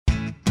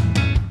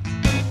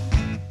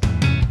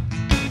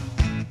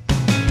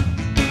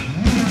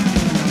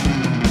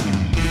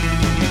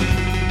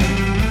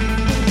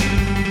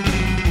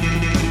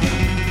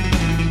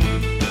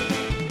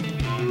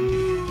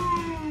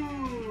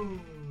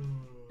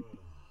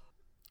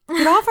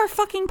Get off our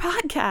fucking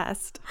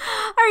podcast.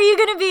 Are you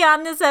going to be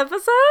on this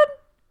episode?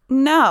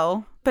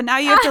 No, but now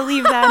you have to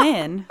leave that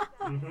in.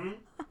 Mm-hmm.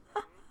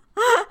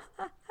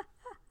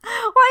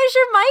 Why is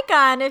your mic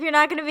on if you're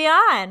not going to be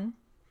on?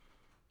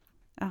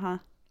 Uh-huh.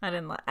 I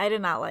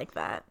did not like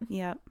that.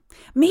 Yep.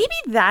 Maybe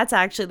that's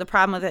actually the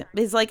problem with it,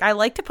 is like I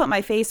like to put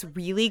my face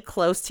really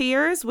close to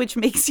yours, which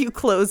makes you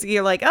close.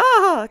 You're like,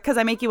 oh, because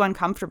I make you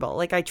uncomfortable.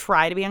 Like I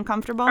try to be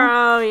uncomfortable.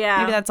 Oh,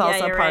 yeah. Maybe that's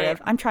also you're part right.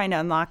 of, I'm trying to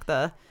unlock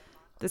the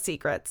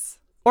secrets.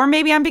 Or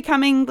maybe I'm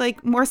becoming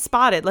like more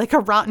spotted, like a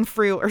rotten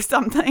fruit or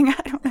something.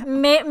 I don't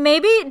know.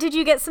 Maybe, did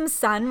you get some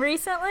sun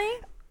recently?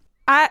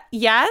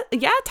 Yeah,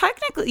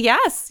 technically,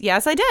 yes.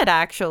 Yes, I did,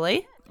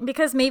 actually.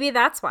 Because maybe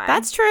that's why.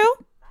 That's true.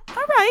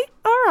 All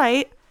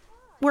right.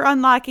 We're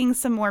unlocking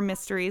some more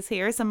mysteries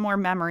here, some more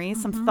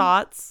memories, some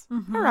thoughts.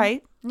 Mm-hmm. All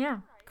right. Yeah.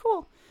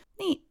 Cool.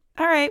 Neat.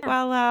 All right.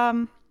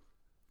 Well,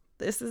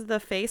 this is the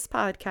Face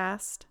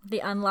Podcast. The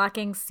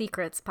Unlocking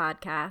Secrets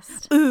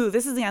podcast. Ooh,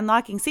 this is the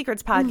Unlocking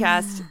Secrets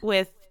podcast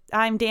with,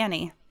 I'm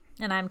Danny.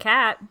 And I'm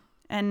Kat.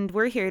 And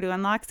we're here to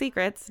unlock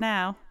secrets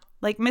now.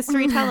 Like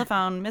mystery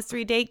telephone,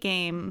 mystery date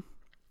game,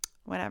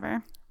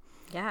 whatever.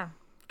 Yeah.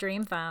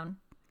 Dream phone.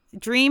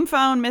 Dream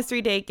phone,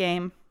 mystery date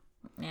game.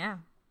 Yeah.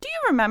 Do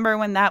you remember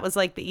when that was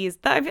like the ease?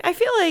 I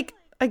feel like,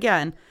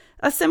 again,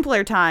 a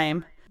simpler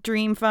time.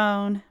 Dream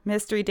phone,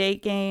 mystery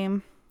date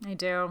game. I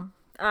do.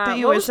 Don't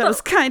you wish that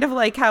was kind of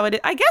like how it is?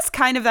 I guess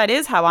kind of that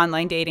is how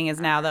online dating is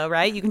now, though,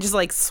 right? You can just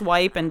like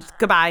swipe and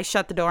goodbye,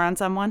 shut the door on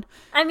someone.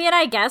 I mean,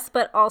 I guess,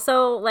 but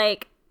also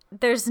like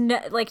there's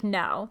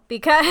no,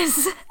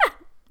 because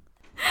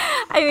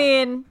I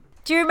mean,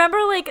 do you remember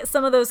like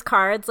some of those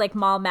cards, like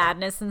Mall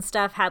Madness and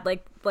stuff had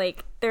like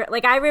there,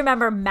 like I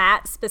remember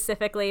Matt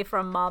specifically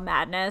from Mall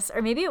Madness,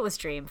 or maybe it was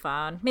Dream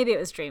Phone. Maybe it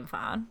was Dream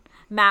Phone.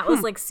 Matt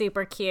was like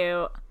super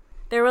cute.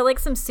 There were like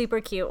some super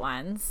cute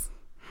ones.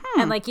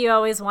 And like you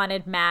always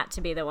wanted Matt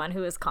to be the one who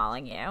was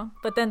calling you.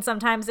 But then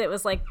sometimes it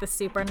was like the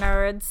super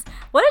nerds.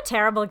 What a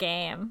terrible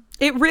game.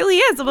 It really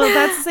is. Well,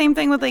 that's the same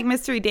thing with like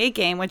Mystery Date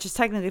Game, which is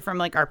technically from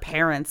like our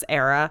parents'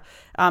 era.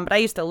 But I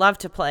used to love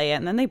to play it.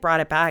 And then they brought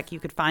it back. You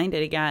could find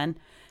it again.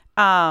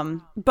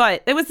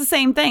 But it was the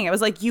same thing. It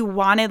was like you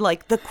wanted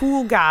like the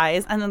cool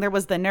guys. And then there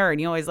was the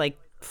nerd. You always like,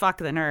 fuck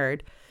the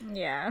nerd.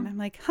 Yeah. And I'm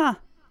like, huh,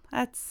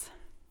 I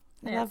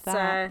love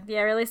that.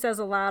 Yeah, it really says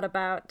a lot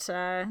about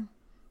a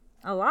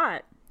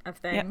lot of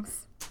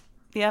things.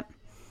 Yep.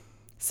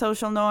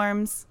 Social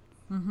norms.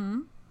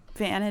 Mm-hmm.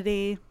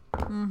 Vanity.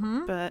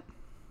 Mm-hmm. But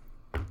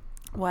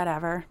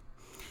whatever.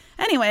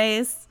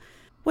 Anyways,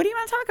 what do you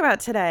want to talk about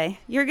today?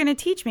 You're going to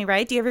teach me,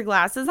 right? Do you have your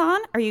glasses on?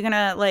 Are you going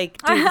to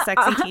like do the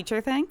sexy teacher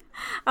thing?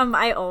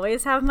 I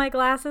always have my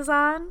glasses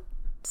on.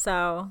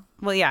 So.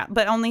 Well, yeah,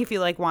 but only if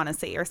you like want to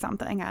see or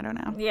something. I don't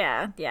know.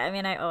 Yeah. I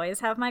mean, I always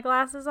have my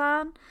glasses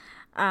on.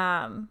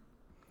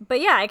 But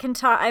yeah, I can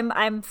talk.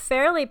 I'm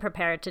fairly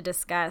prepared to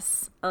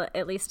discuss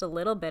at least a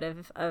little bit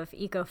of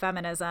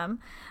ecofeminism.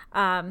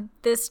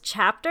 This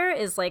chapter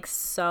is like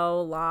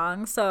so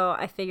long, so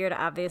I figured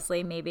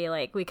obviously maybe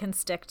like we can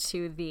stick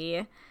to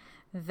the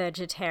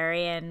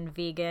vegetarian,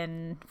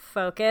 vegan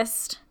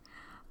focused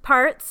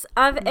parts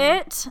of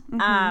it.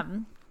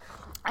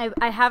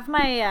 I have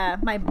my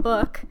my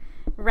book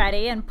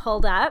ready and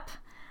pulled up,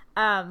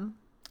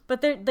 but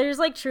there's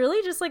like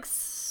truly just like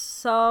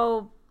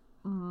so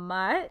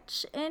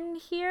much in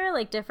here,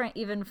 like different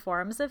even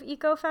forms of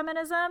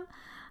ecofeminism.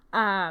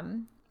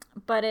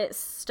 But it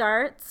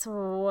starts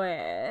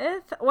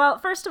with, well,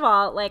 first of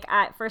all,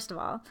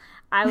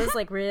 I was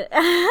like really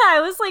I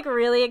was like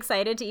really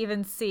excited to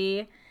even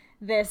see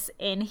this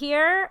in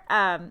here.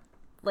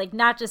 Like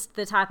not just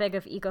the topic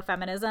of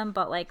ecofeminism,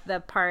 but like the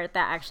part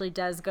that actually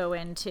does go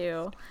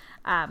into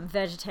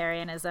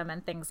vegetarianism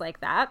and things like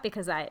that,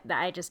 because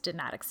I just did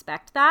not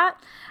expect that.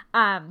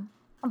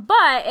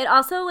 But it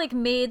also like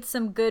made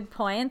some good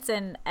points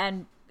and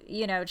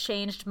you know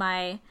changed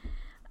my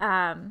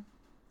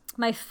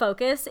my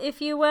focus,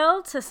 if you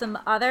will, to some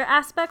other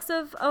aspects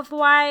of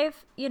why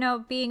you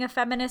know being a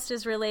feminist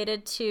is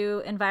related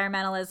to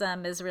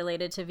environmentalism, is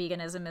related to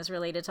veganism, is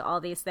related to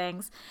all these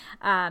things.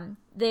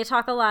 They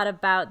talk a lot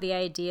about the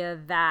idea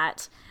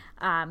that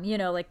you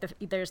know, like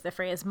there's the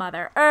phrase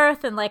Mother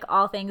Earth and like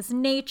all things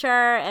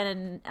nature,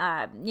 and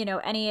you know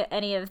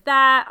any of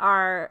that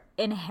are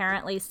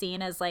inherently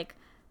seen as like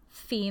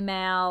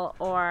female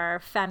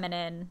or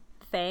feminine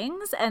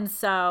things. And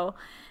so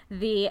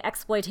the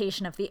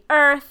exploitation of the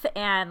earth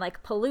and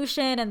like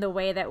pollution and the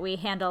way that we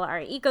handle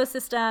our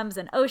ecosystems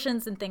and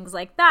oceans and things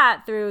like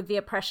that, through the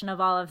oppression of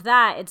all of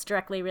that, it's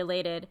directly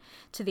related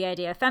to the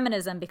idea of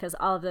feminism, because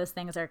all of those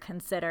things are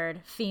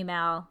considered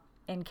female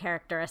in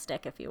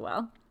characteristic, if you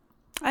will.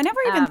 I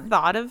never even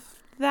thought of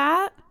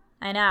that.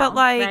 I know, but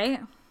like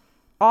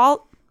right?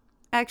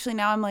 Actually,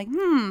 now I'm like,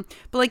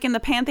 but like in the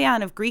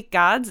pantheon of Greek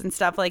gods and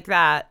stuff like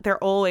that,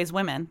 they're always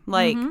women.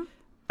 Like,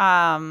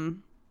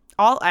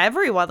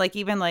 everyone, like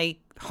even like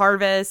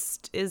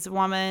Harvest is a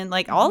woman,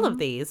 like all of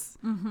these.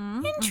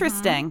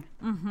 Interesting.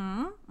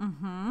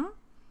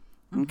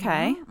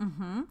 Okay.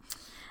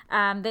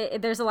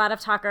 There's a lot of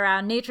talk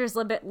around nature's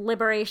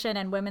liberation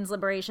and women's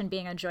liberation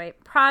being a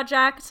joint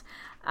project.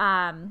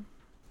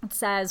 It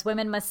says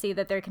women must see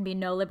that there can be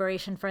no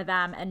liberation for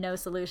them and no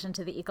solution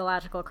to the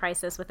ecological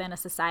crisis within a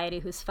society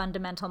whose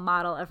fundamental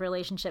model of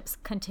relationships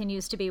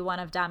continues to be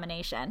one of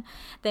domination.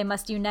 They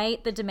must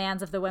unite the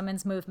demands of the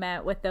women's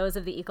movement with those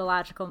of the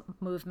ecological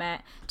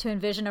movement to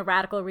envision a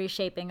radical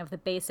reshaping of the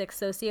basic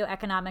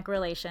socioeconomic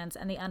relations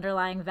and the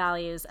underlying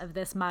values of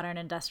this modern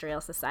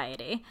industrial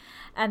society.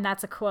 And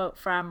that's a quote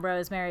from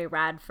Rosemary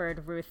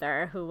Radford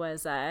Ruther, who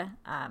was a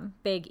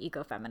big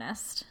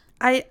ecofeminist.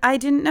 I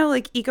didn't know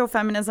like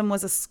ecofeminism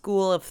was a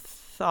school of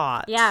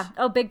thought. Yeah.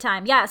 Oh, big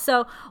time. Yeah.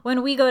 So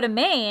when we go to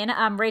Maine,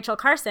 Rachel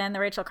Carson,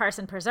 the Rachel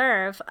Carson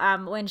Preserve,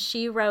 when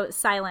she wrote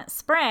Silent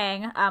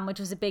Spring,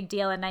 which was a big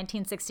deal in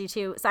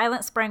 1962,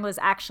 Silent Spring was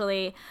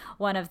actually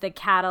one of the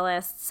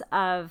catalysts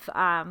of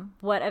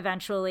what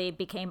eventually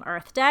became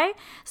Earth Day.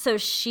 So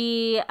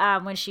she,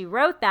 when she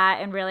wrote that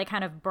and really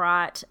kind of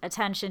brought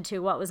attention to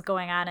what was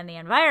going on in the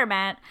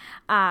environment,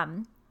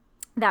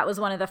 that was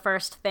one of the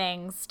first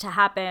things to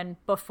happen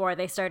before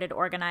they started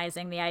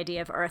organizing the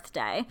idea of Earth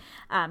Day.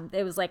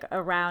 It was like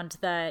around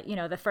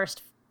the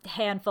first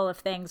handful of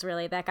things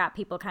really that got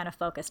people kind of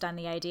focused on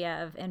the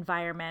idea of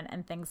environment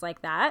and things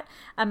like that.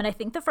 And I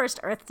think the first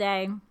Earth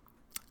Day,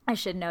 I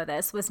should know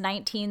this, was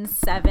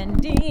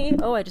 1970.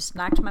 Oh, I just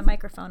knocked my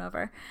microphone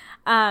over.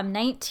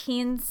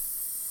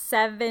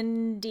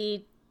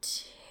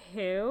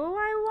 1972,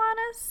 I want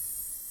to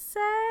say.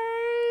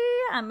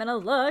 I'm going to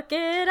look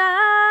it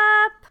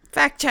up.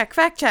 Fact check.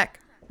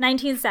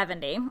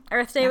 1970.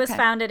 Earth Day was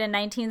founded in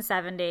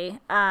 1970.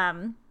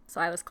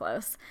 So I was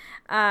close.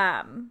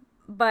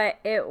 But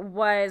it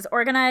was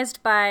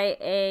organized by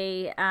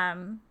a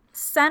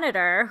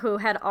senator who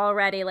had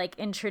already like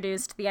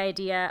introduced the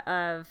idea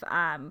of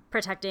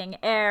protecting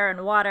air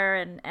and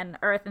water and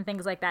earth and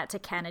things like that to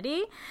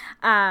Kennedy.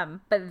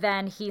 But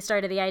then he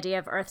started the idea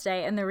of Earth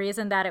Day. And the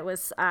reason that it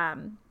was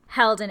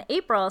held in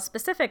April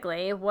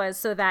specifically was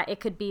so that it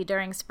could be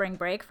during spring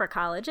break for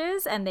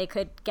colleges and they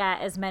could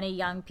get as many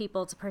young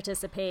people to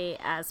participate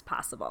as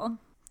possible.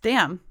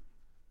 Damn.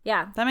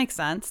 Yeah. That makes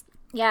sense.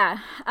 Yeah.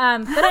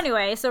 But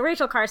anyway, so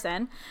Rachel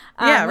Carson.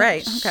 Yeah,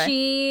 right.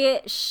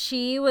 Okay.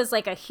 She was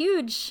like a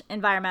huge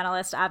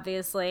environmentalist,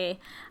 obviously.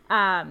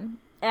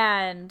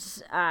 And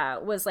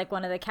was like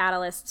one of the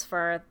catalysts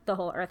for the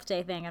whole Earth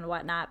Day thing and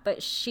whatnot.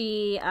 But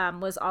she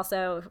was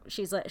also,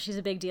 she's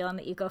a big deal in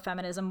the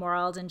ecofeminism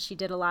world, and she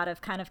did a lot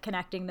of kind of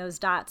connecting those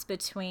dots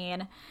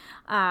between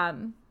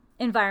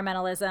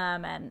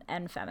environmentalism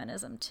and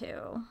feminism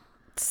too.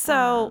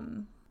 So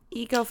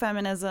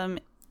ecofeminism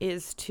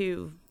is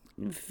to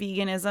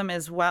veganism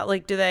as well.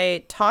 Like, do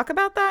they talk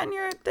about that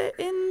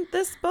in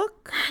this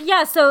book?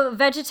 Yeah, so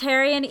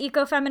vegetarian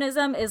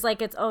ecofeminism is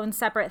like its own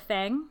separate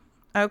thing.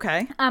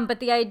 Okay. But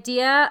the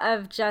idea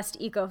of just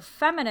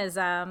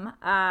ecofeminism,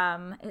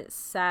 it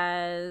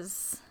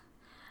says,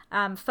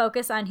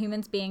 focus on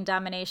humans being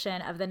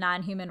domination of the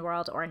non-human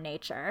world or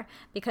nature.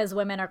 Because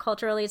women are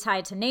culturally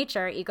tied to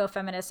nature,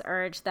 ecofeminists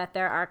urge that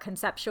there are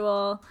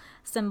conceptual,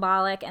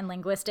 symbolic, and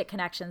linguistic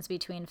connections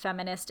between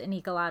feminist and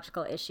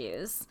ecological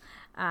issues.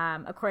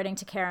 According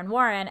to Karen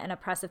Warren, an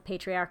oppressive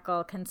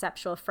patriarchal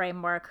conceptual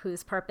framework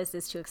whose purpose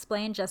is to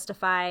explain,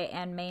 justify,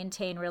 and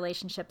maintain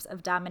relationships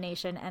of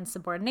domination and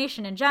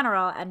subordination in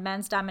general, and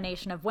men's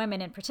domination of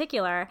women in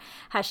particular,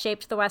 has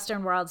shaped the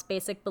Western world's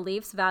basic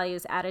beliefs,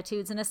 values,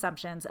 attitudes, and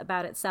assumptions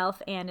about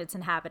itself and its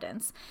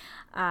inhabitants.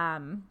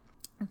 Let's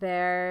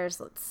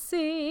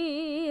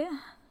see.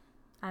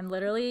 I'm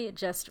literally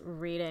just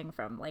reading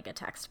from like a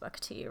textbook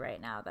to you right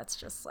now. That's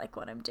just like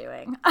what I'm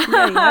doing.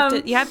 Yeah,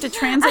 you have to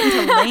translate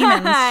into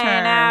layman's terms.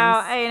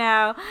 I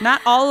know. Not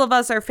all of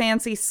us are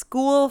fancy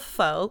school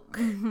folk.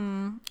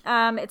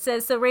 Mm-hmm. It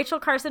says, so Rachel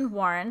Carson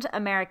warned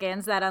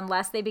Americans that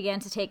unless they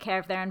began to take care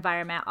of their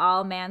environment,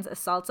 all man's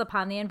assaults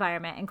upon the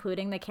environment,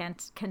 including the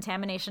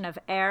contamination of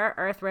air,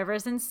 earth,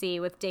 rivers, and sea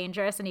with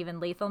dangerous and even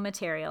lethal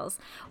materials,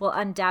 will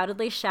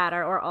undoubtedly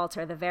shatter or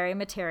alter the very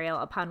material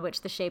upon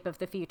which the shape of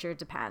the future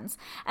depends.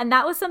 And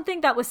that was something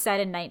that was said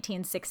in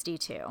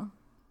 1962.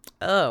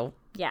 Oh.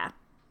 Yeah.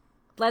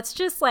 Let's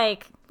just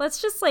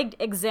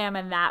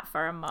examine that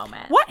for a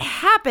moment. What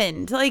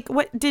happened? Like,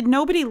 what, did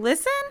nobody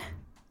listen?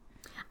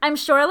 I'm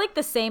sure like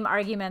the same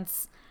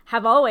arguments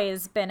have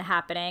always been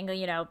happening.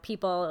 You know,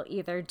 people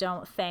either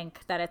don't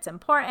think that it's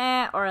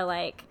important or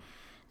like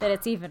that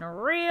it's even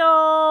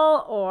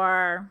real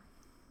or,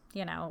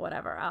 you know,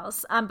 whatever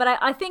else. But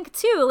I think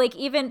too, like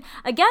even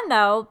again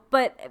though,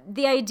 but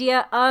the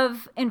idea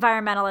of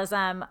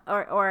environmentalism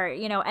or,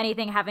 you know,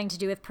 anything having to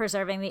do with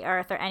preserving the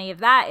earth or any of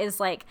that is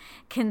like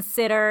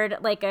considered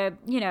like a,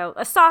 you know,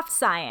 a soft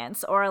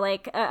science or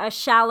like a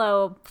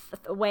shallow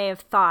way of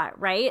thought,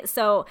 right?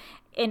 So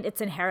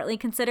it's inherently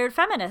considered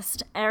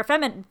feminist or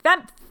feminine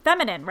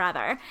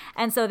rather.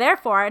 And so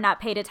therefore not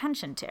paid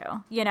attention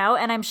to, you know,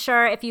 and I'm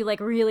sure if you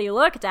like really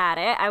looked at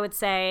it, I would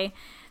say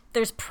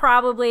it's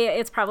probably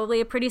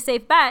a pretty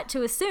safe bet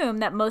to assume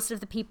that most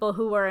of the people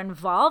who were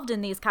involved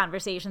in these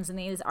conversations and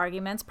these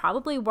arguments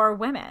probably were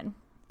women.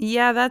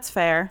 Yeah, that's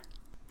fair.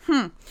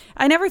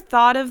 I never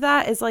thought of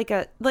that as like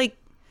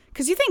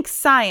because you think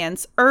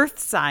science, earth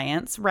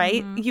science,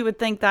 right? You would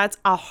think that's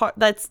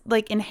that's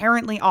like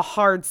inherently a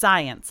hard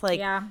science. Like,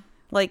 Yeah.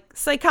 like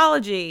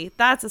psychology,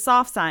 that's a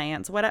soft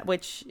science,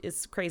 which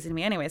is crazy to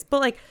me anyways.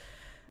 But like,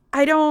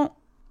 I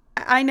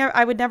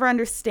would never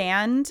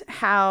understand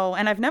how,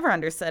 and I've never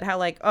understood how,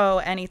 like, oh,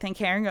 anything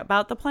caring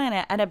about the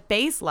planet at a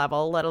base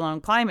level, let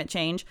alone climate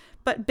change,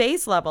 but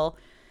base level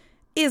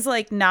is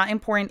like not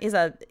important,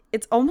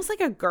 it's almost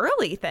like a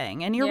girly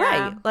thing. And you're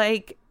Yeah. right.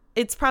 Like,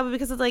 it's probably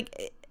because it's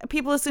like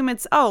people assume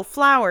it's, oh,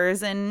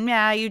 flowers, and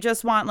yeah, you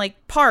just want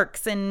like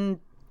parks and,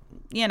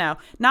 you know,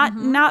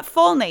 not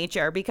full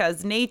nature,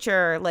 because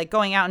nature, like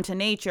going out into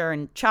nature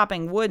and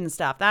chopping wood and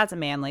stuff, that's a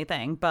manly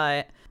thing.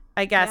 But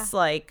I guess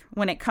like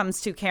when it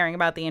comes to caring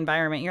about the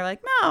environment, you're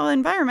like, no,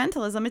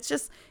 environmentalism,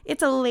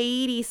 it's a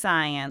lady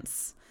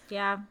science.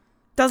 Yeah.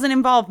 Doesn't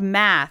involve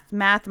math.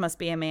 Math must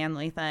be a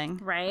manly thing.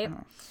 Right.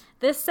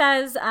 This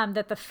says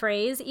that the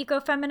phrase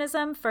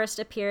ecofeminism first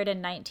appeared in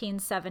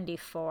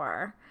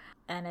 1974.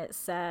 And it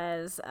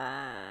says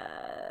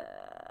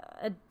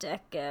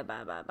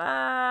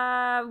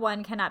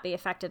one cannot be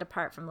affected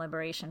apart from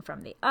liberation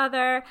from the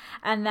other.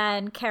 And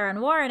then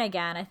Karen Warren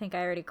again, I think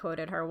I already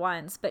quoted her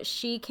once, but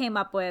she came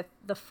up with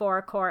the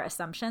 4 core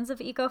assumptions of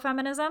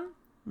ecofeminism.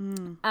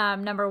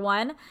 Number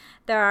 1,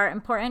 there are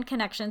important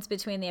connections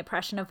between the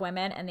oppression of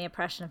women and the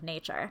oppression of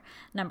nature.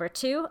 Number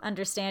 2,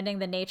 understanding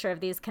the nature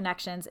of these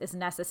connections is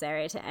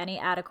necessary to any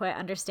adequate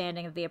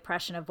understanding of the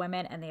oppression of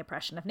women and the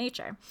oppression of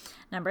nature.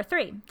 Number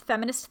 3,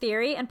 feminist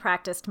theory and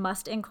practice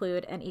must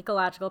include an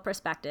ecological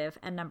perspective.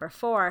 And number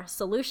 4,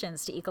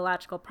 solutions to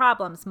ecological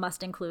problems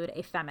must include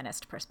a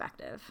feminist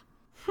perspective.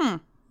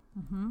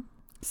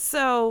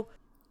 So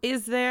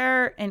is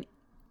there an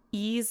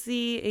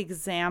easy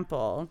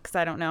example, because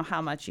I don't know how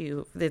much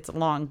it's a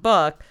long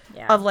book,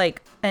 of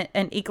like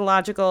an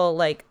ecological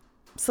like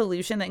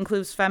solution that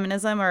includes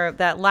feminism? Or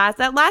that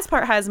last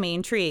part has me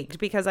intrigued,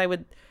 because I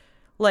would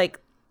like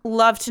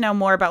love to know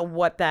more about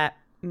what that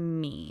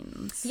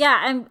means.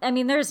 Yeah, I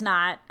mean, there's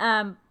not,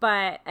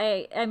 but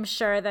I'm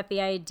sure that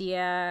the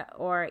idea,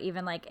 or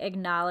even like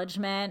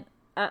acknowledgement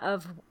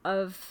of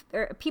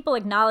or people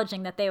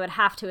acknowledging that they would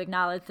have to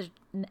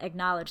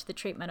acknowledge the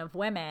treatment of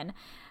women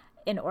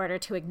in order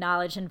to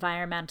acknowledge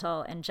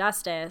environmental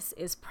injustice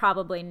is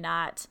probably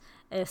not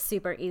a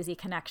super easy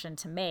connection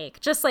to make.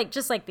 Just like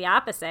the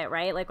opposite,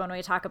 right? Like when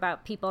we talk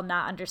about people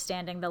not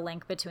understanding the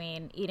link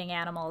between eating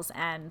animals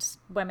and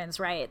women's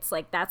rights,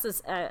 like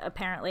that's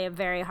apparently a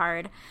very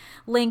hard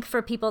link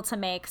for people to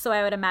make. So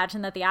I would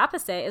imagine that the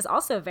opposite is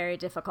also very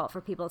difficult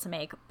for people to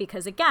make,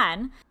 because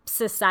again,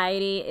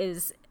 society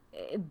is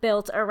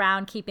built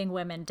around keeping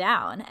women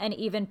down, and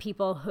even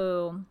people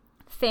who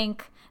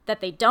think that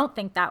they don't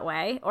think that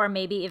way, or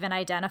maybe even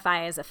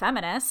identify as a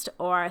feminist,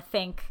 or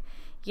think,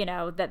 you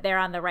know, that they're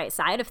on the right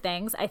side of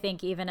things. I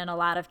think even in a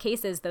lot of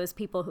cases, those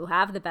people who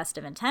have the best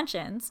of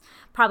intentions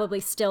probably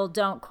still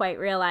don't quite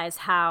realize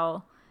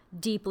how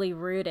deeply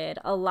rooted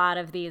a lot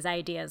of these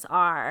ideas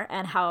are,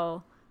 and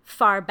how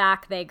far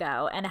back they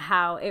go, and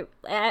how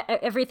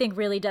everything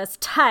really does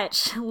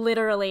touch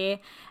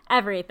literally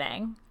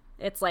everything.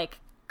 It's like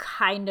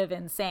kind of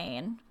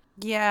insane.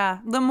 Yeah,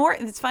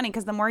 it's funny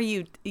because the more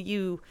you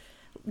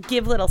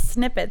give little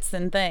snippets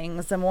and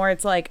things, the more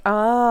it's like,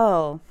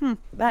 oh,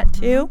 that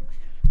too.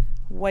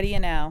 What do you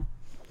know?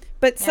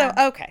 But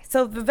okay,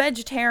 so the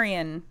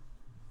vegetarian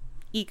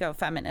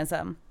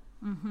ecofeminism.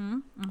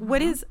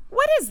 What is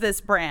this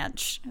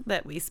branch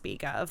that we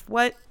speak of?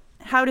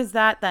 How does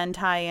that then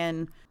tie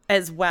in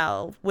as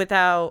well?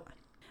 Without,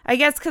 I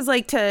guess, because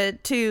like to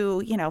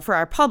you know, for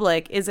our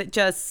public, is it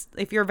just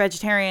if you're a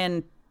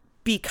vegetarian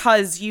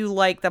because you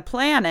like the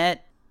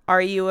planet,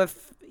 are you a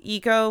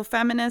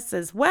eco-feminist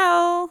as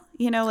well?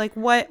 You know, like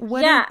what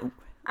yeah,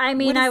 I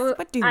mean, I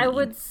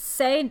would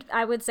say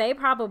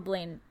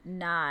probably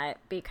not,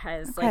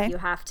 because like you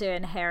have to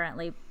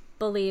inherently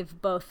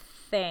believe both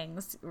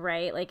things,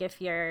 right? Like if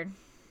you're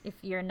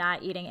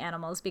not eating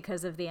animals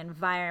because of the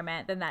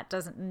environment, then that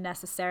doesn't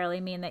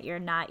necessarily mean that you're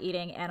not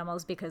eating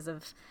animals because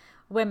of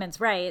women's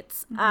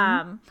rights.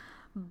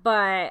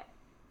 But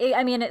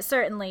I mean, it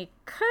certainly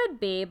could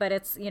be, but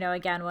it's, you know,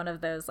 again, one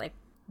of those like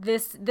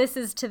this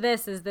is to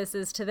this is this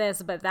is to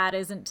this, but that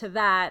isn't to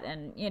that,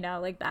 and you know,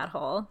 like that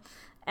whole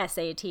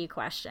SAT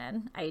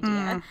question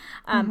idea.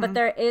 But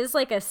there is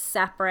like a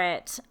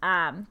separate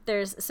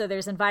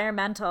there's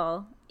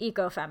environmental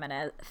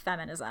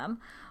ecofeminism,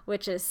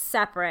 which is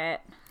separate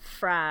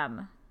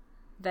from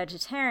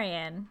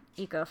vegetarian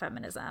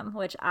ecofeminism,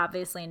 which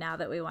obviously now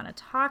that we want to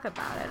talk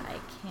about it, I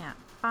can't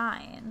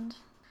find.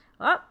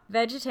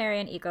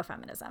 Vegetarian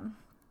ecofeminism.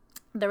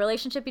 The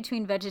relationship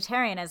between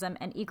vegetarianism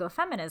and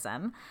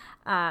ecofeminism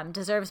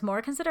deserves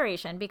more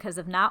consideration because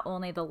of not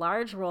only the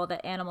large role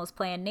that animals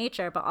play in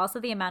nature, but also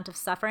the amount of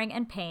suffering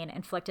and pain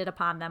inflicted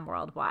upon them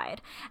worldwide.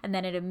 And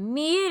then it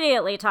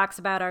immediately talks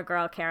about our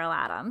girl, Carol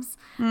Adams.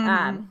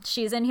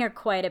 She's in here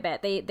quite a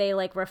bit. They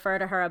like refer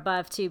to her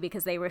above too,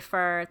 because they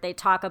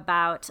talk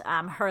about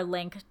her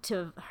link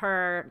to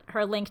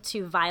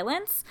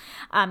violence,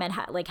 and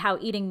how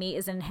eating meat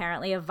is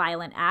inherently a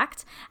violent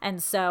act.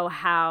 And so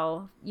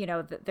how,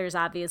 there's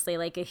obviously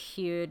like a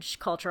huge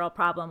cultural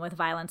problem with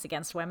violence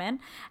against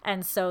women.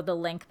 And so the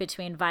link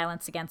between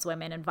violence against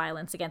women and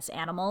violence against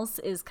animals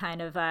is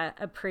kind of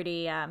a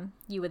pretty,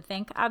 you would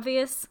think,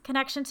 obvious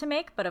connection to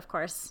make, but of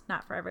course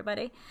not for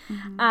everybody.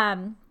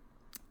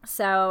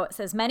 So it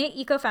says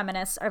many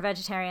ecofeminists are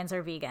vegetarians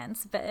or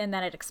vegans, and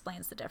then it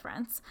explains the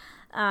difference.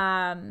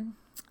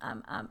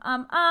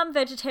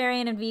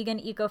 Vegetarian and vegan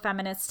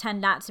ecofeminists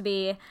tend not to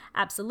be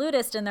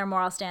absolutist in their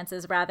moral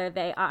stances. Rather,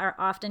 they are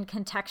often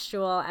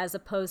contextual as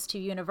opposed to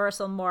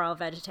universal moral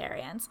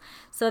vegetarians.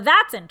 So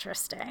that's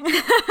interesting.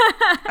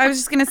 I was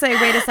just going to say,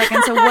 wait a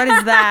second. So what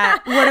is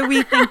that? What do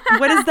we think?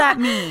 What does that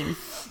mean?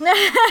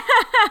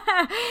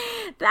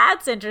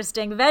 That's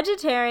interesting.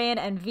 Vegetarian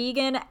and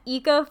vegan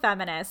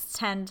ecofeminists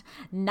tend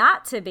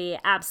not to be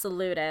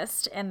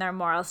absolutist in their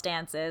moral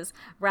stances.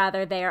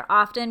 Rather, they are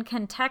often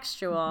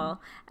contextual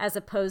as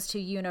opposed to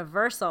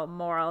universal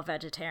moral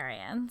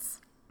vegetarians.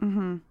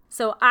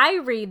 So I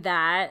read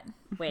that.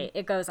 Wait,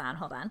 it goes on.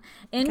 Hold on.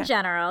 In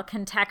general,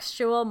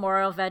 contextual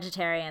moral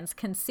vegetarians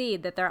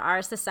concede that there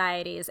are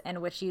societies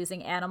in which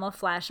using animal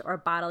flesh or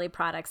bodily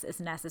products is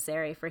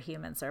necessary for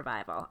human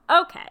survival.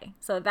 Okay,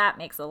 so that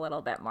makes a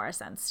little bit more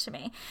sense to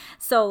me.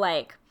 So,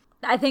 like,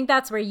 I think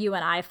that's where you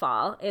and I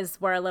fall,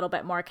 is we're a little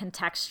bit more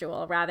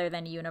contextual rather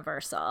than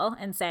universal,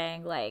 and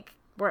saying, like,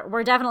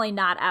 we're definitely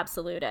not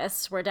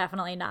absolutists. We're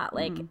definitely not,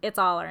 like, it's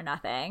all or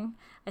nothing.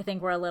 I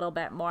think we're a little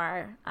bit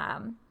more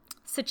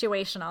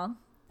situational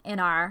in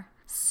our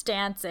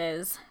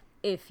stances,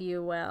 if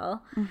you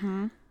will.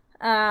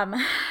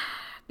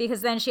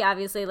 Because then she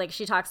obviously, like,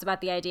 she talks about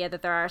the idea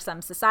that there are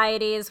some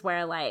societies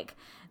where, like,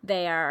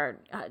 they are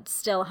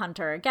still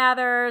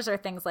hunter-gatherers or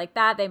things like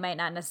that. They might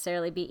not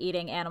necessarily be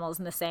eating animals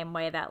in the same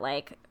way that,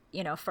 like,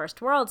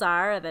 first worlds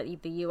are, or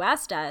that the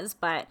U.S. does,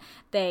 but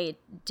they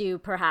do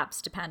perhaps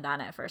depend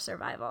on it for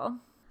survival.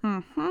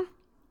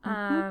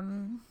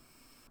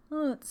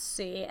 Let's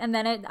see. And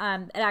then it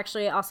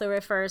actually also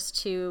refers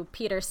to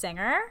Peter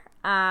Singer.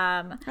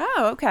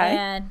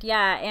 Okay.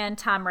 And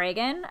Tom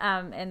Reagan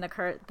in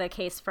the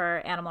case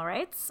for animal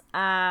rights.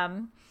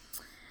 So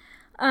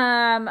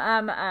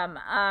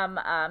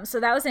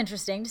that was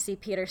interesting to see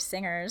Peter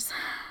Singer's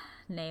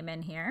name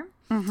in here.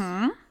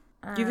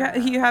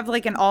 You have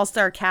like an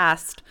all-star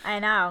cast. I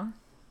know.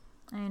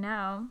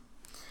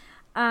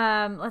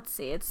 Let's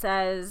see. It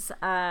says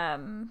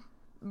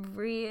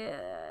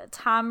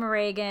Tom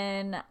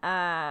Reagan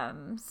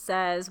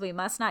says we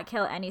must not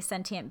kill any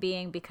sentient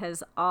being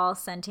because all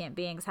sentient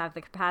beings have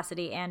the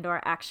capacity and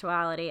or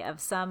actuality of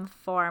some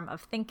form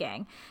of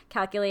thinking,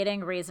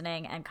 calculating,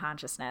 reasoning, and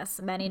consciousness.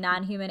 Many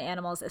non-human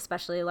animals,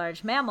 especially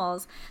large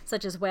mammals,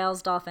 such as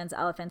whales, dolphins,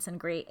 elephants, and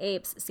great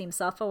apes, seem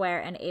self-aware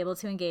and able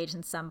to engage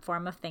in some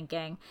form of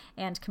thinking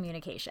and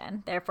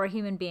communication. Therefore,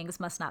 human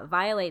beings must not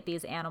violate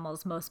these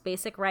animals' most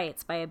basic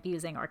rights by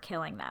abusing or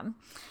killing them.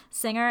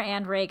 Singer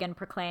and Reagan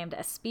proclaimed a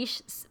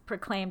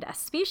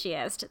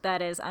speciesist,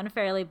 that is,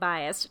 unfairly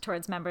biased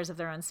towards members of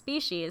their own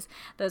species,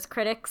 those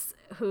critics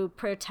who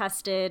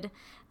protested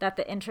that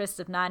the interests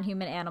of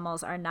non-human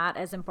animals are not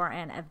as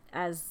important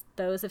as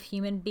those of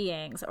human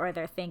beings, or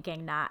their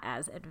thinking not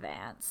as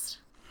advanced.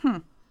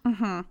 But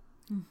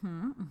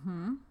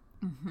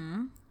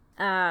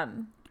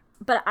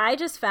I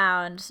just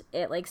found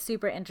it, like,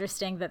 super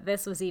interesting that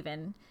this was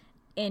even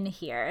in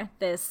here.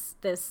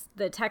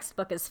 The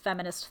textbook is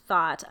Feminist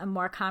Thought, a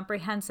more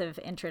comprehensive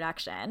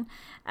introduction.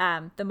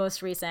 The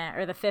most recent,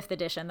 or the 5th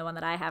edition, the one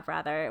that I have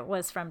rather,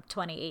 was from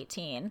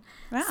 2018.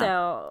 Wow.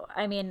 So,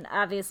 I mean,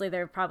 obviously there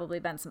have probably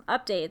been some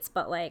updates,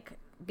 but, like,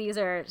 these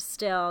are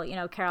still,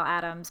 Carol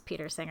Adams,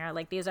 Peter Singer,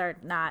 like, these are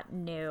not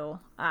new.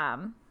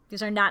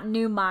 These are not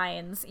new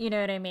minds, you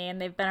know what I mean?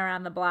 They've been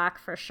around the block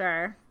for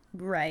sure.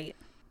 Right.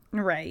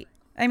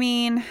 I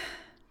mean,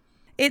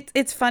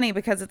 it's funny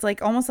because it's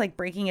like almost like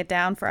breaking it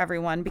down for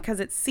everyone because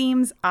it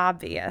seems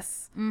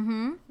obvious.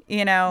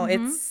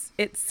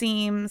 It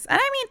seems, and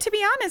I mean, to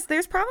be honest,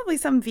 there's probably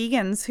some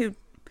vegans who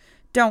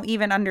don't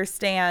even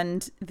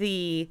understand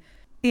the,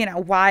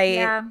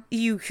 why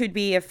you could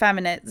be a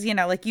feminist,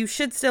 like you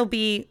should still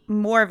be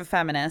more of a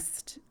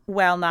feminist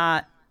while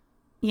not,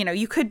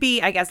 you could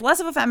be, I guess, less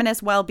of a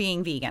feminist while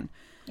being vegan.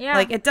 Yeah.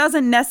 Like, it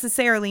doesn't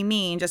necessarily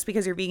mean just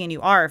because you're vegan,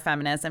 you are a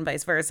feminist, and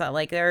vice versa.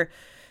 Like,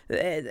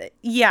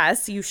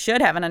 yes, you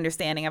should have an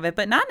understanding of it,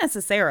 but not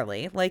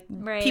necessarily. Like,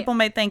 people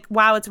might think,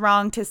 wow, it's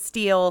wrong to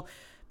steal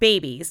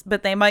babies,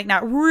 but they might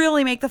not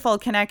really make the full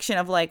connection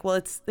of, like, well,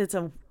 it's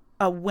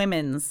a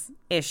women's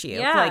issue.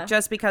 Yeah. Like,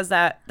 just because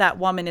that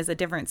woman is a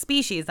different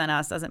species than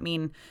us doesn't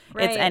mean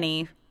it's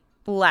any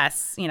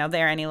less,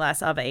 they're any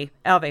less of a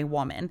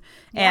woman.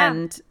 Yeah.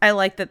 And I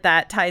like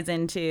that ties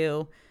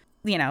into,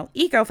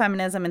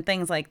 ecofeminism and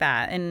things like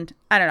that. And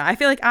I don't know, I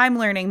feel like I'm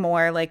learning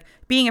more, like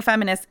being a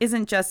feminist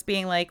isn't just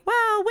being like,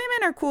 well,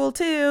 women are cool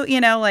too,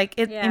 like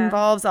it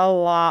involves a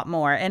lot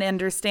more, and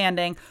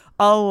understanding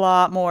a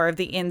lot more of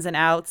the ins and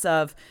outs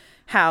of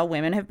how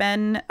women have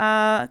been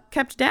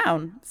kept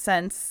down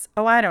since,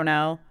 I don't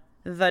know,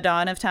 the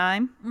dawn of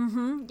time.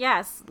 Mm-hmm.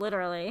 Yes,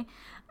 literally.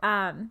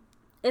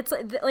 It's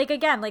like,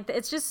 again, like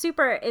it's just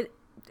super,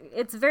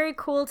 it's very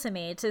cool to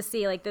me to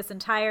see like this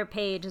entire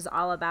page is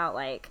all about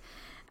like,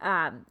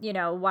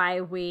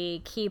 why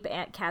we keep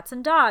cats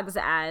and dogs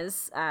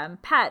as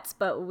pets,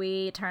 but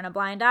we turn a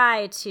blind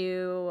eye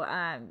to,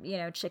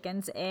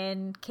 chickens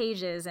in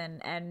cages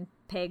and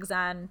pigs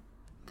on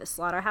the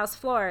slaughterhouse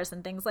floors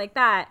and things like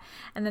that.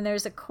 And then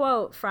there's a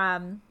quote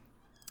from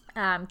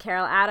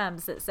Carol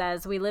Adams that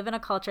says, "We live in a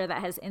culture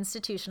that has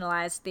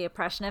institutionalized the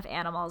oppression of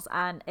animals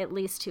on at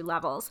least two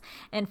levels: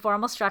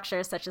 informal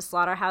structures such as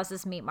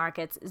slaughterhouses, meat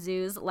markets,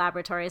 zoos,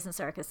 laboratories, and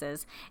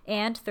circuses,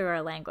 and through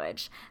our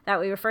language.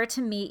 That we refer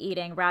to meat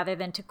eating rather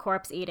than to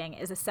corpse eating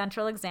is a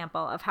central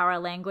example of how our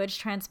language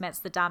transmits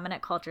the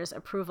dominant culture's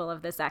approval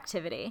of this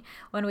activity.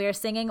 When we are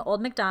singing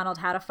Old MacDonald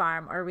Had a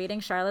Farm or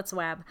reading Charlotte's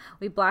Web,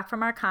 we block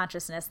from our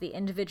consciousness the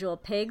individual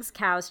pigs,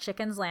 cows,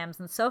 chickens, lambs,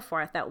 and so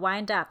forth that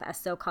wind up as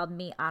so-called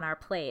meat on our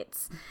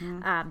plates.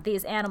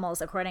 These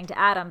animals, according to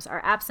Adams,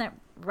 are absent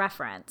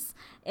reference.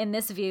 In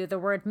this view, the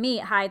word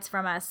meat hides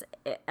from us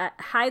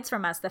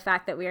the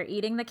fact that we are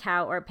eating the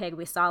cow or pig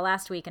we saw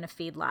last week in a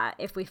feedlot.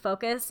 If we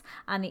focus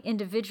on the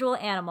individual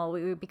animal,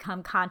 we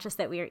become conscious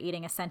that we are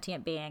eating a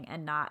sentient being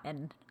and not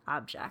an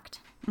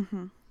object."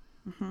 I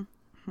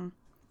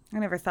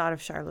never thought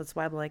of Charlotte's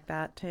Web like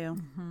that too.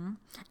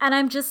 And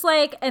I'm just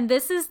like, and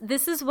this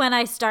is when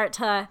I start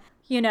to,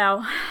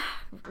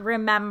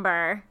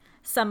 remember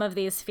some of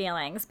these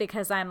feelings,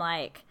 because I'm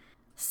like,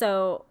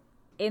 so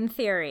in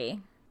theory,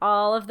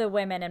 all of the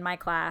women in my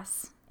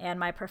class and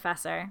my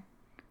professor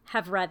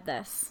have read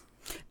this.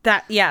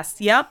 Yes.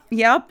 Yep.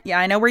 Yeah,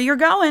 I know where you're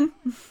going.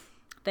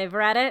 They've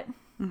read it.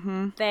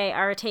 They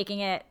are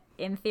taking it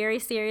in theory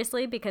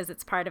seriously because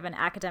it's part of an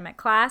academic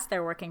class.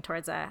 They're working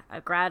towards a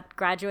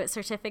graduate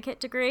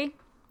certificate degree.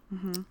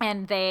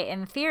 And they,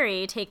 in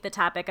theory, take the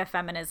topic of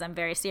feminism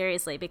very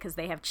seriously because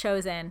they have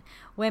chosen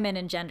women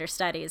and gender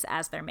studies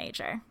as their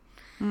major.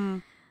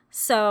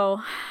 So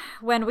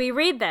when we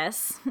read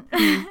this,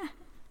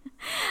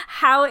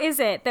 how is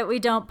it that we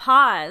don't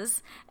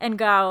pause and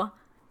go,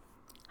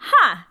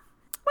 well,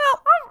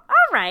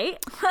 all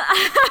right.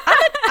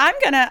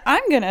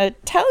 I'm gonna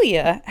tell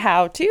you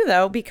how too,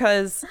 though,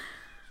 because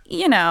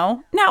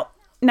now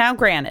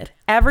granted,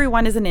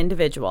 everyone is an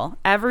individual.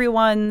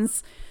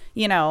 Everyone's,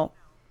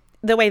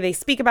 the way they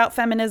speak about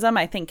feminism,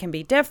 I think, can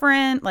be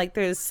different. Like,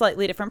 there's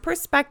slightly different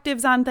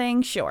perspectives on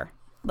things. Sure,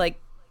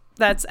 like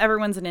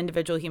everyone's an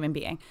individual human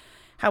being.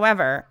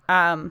 However,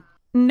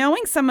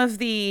 knowing some of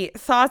the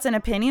thoughts and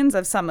opinions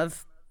of some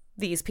of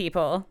these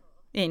people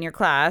in your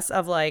class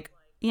of like,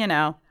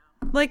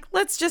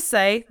 let's just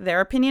say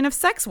their opinion of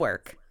sex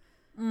work.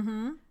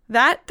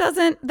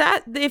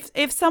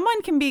 If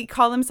someone can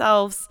call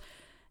themselves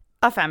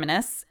a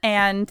feminist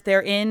and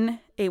they're in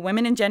a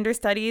women and gender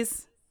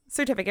studies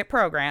certificate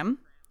program,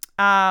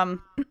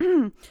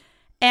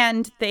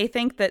 and they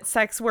think that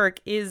sex work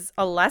is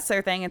a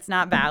lesser thing, it's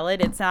not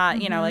valid, it's not,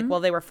 like, well,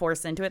 they were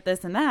forced into it,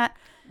 this and that.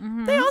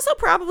 They also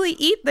probably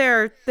eat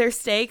their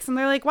steaks and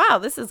they're like, wow,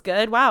 this is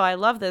good. Wow, I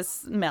love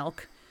this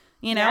milk,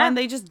 and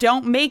they just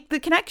don't make the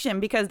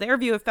connection because their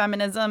view of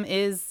feminism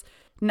is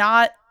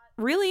not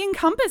really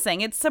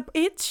encompassing.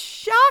 It's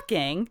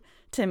shocking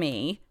to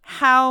me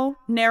how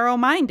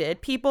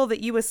narrow-minded people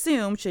that you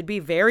assume should be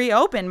very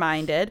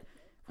open-minded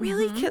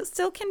really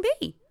still can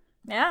be.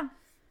 Yeah,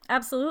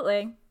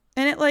 absolutely.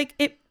 And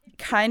it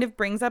kind of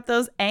brings up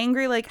those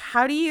angry, like,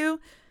 how do you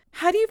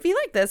feel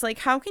like this? Like,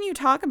 how can you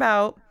talk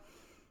about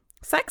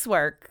sex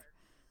work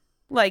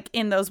like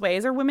in those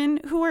ways, or women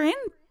who are in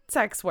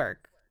sex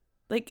work?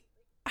 Like,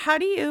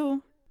 why?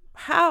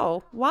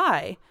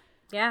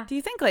 Yeah. Do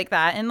you think like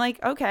that? And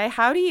like, okay,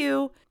 how do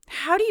you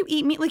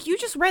eat meat? Like, you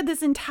just read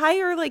this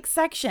entire like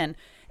section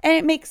and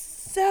it makes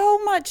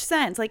so much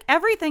sense. Like,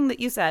 everything that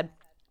you said,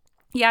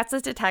 yeah, it's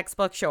just a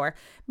textbook, sure.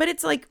 But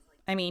it's like,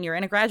 I mean, you're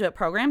in a graduate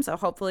program, so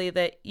hopefully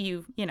that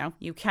you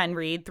can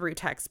read through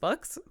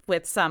textbooks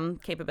with some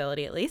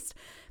capability at least.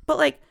 But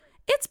like,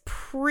 it's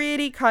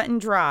pretty cut and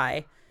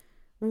dry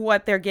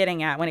what they're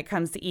getting at when it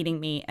comes to eating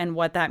meat and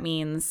what that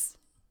means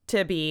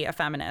to be a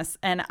feminist.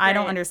 And I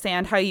don't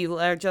understand how you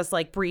just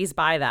like breeze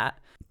by that.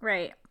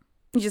 Right.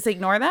 You just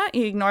ignore that?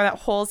 You ignore that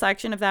whole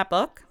section of that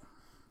book?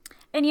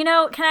 And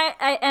can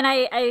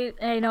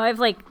I know I've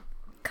like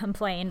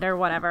complained or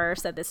whatever,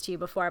 said this to you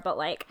before, but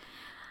like,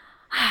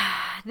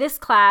 this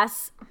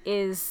class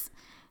is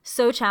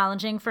so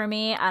challenging for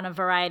me on a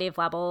variety of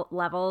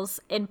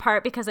levels, in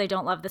part because I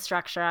don't love the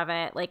structure of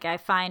it. Like, I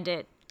find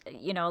it,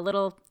 a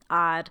little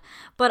odd,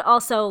 but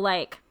also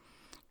like,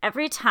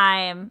 every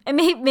time, and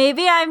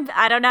maybe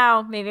I don't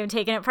know, maybe I'm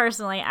taking it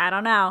personally, I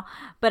don't know,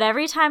 but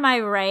every time I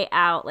write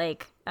out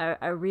like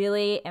a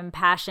really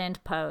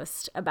impassioned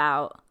post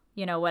about,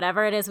 you know,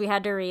 whatever it is we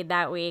had to read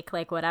that week,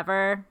 like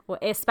whatever,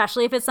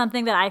 especially if it's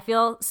something that I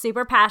feel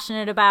super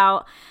passionate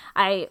about.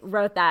 I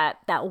wrote that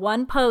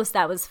one post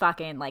that was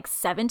fucking like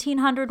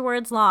 1,700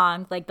 words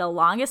long, like the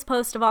longest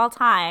post of all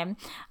time,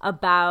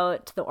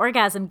 about the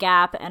orgasm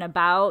gap and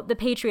about the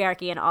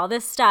patriarchy and all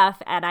this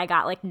stuff, and I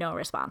got like no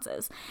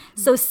responses.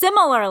 So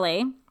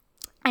similarly,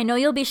 I know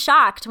you'll be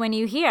shocked when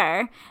you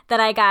hear that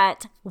I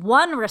got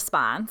one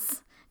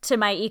response to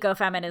my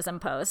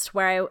ecofeminism post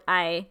where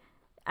I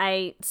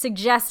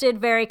suggested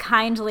very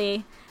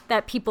kindly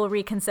that people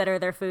reconsider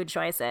their food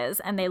choices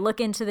and they look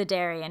into the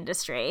dairy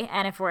industry.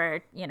 And if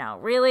we're, you know,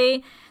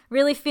 really,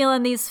 really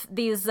feeling these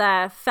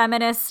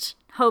feminist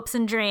hopes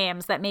and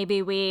dreams, that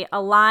maybe we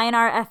align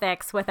our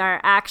ethics with our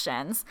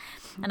actions.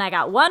 And I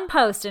got one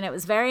post and it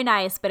was very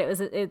nice, but it was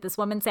this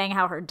woman saying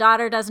how her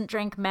daughter doesn't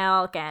drink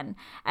milk and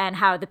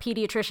how the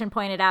pediatrician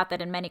pointed out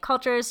that in many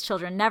cultures,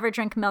 children never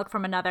drink milk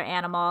from another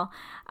animal.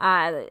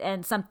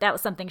 And that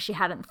was something she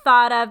hadn't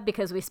thought of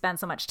because we spend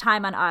so much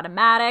time on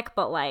automatic,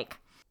 but like,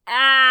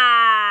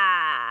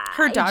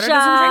 her daughter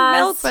doesn't drink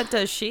milk, but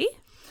does she?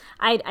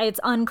 It's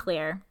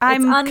unclear.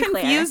 I'm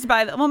confused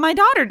by that. Well, my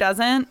daughter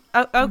doesn't.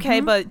 Okay,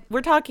 but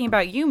we're talking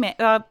about you,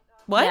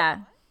 what? Yeah,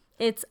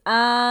 it's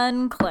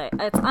unclear.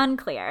 It's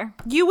unclear.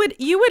 You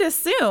would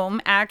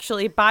assume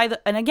actually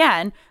and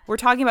again, we're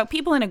talking about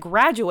people in a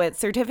graduate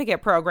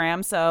certificate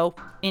program, so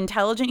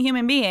intelligent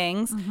human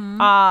beings.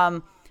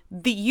 The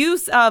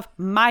use of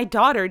my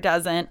daughter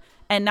doesn't,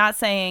 and not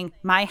saying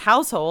my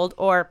household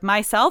or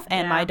myself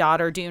and my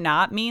daughter do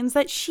not, means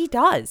that she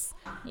does.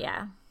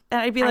 Yeah.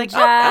 And I'd be like,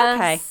 oh,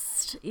 okay.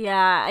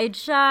 Yeah, I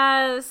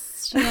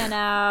just, you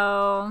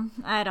know,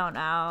 I don't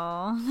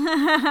know.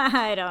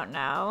 I don't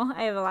know.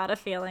 I have a lot of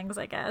feelings,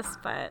 I guess,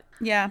 but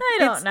yeah, I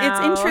don't know. It's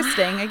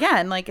interesting.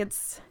 Again, like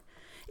it's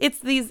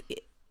these,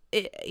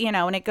 you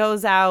know, and it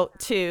goes out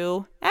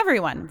to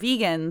everyone,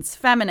 vegans,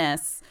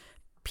 feminists,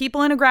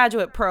 people in a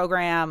graduate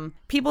program,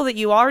 people that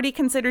you already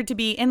considered to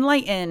be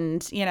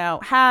enlightened, you know,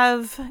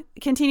 have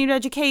continued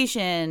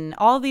education,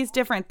 all these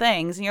different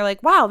things. And you're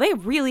like, wow, they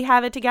really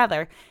have it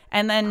together.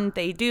 And then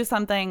they do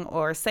something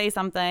or say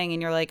something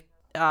and you're like,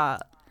 yeah.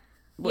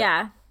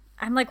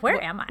 I'm like,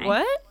 where am I?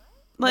 What?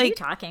 What are you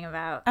talking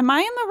about? Am I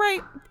in the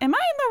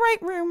right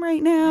room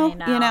right now? I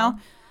know. You know,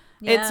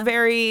 yeah. It's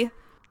very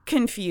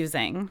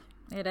confusing.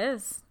 It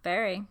is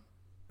very.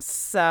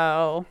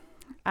 So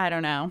I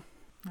don't know.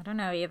 I don't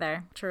know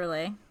either,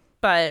 truly.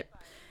 But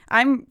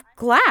I'm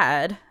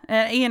glad,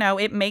 you know,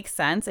 it makes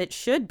sense. It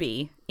should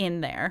be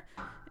in there.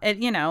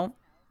 You know,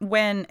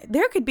 when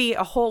there could be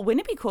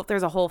wouldn't it be cool if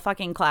there's a whole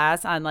fucking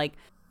class on like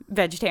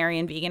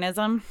vegetarian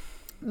veganism?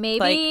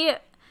 Maybe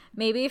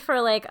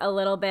for like a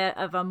little bit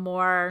of a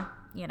more,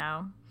 you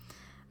know,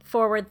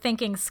 forward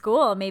thinking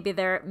school. Maybe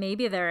there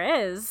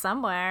is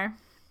somewhere.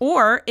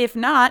 Or if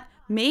not,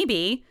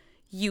 maybe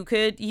you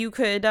could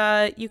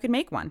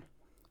make one.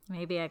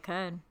 Maybe I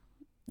could.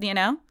 You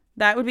know,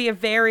 that would be a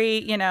very,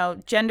 you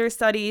know, gender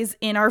studies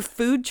in our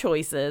food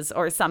choices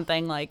or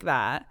something like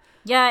that.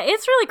 Yeah,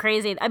 it's really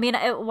crazy. I mean,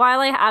 while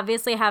I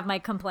obviously have my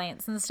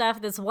complaints and stuff,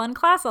 this one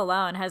class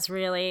alone has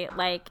really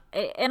like,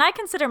 and I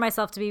consider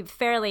myself to be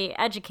fairly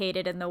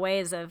educated in the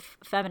ways of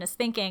feminist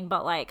thinking,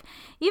 but like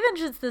even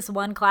just this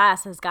one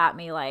class has got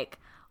me like,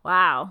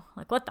 wow,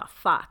 like what the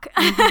fuck?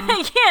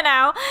 You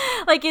know,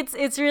 like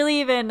it's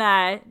really even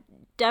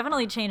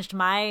definitely changed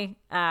my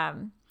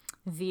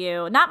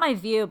view, not my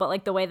view, but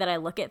like the way that I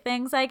look at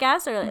things, I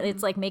guess, or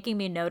it's like making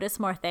me notice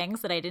more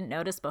things that I didn't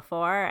notice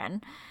before.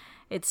 And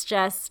it's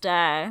just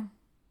I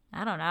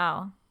don't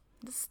know,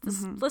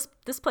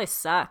 this place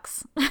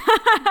sucks.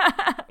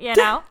 You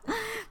know,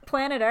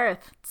 planet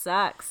Earth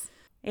sucks.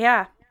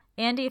 Yeah.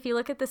 Andy, if you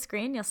look at the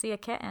screen, you'll see a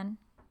kitten.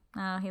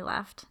 Oh, he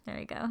left. There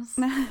he goes.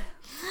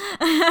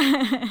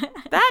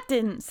 That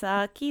didn't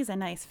suck. He's a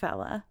nice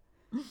fella.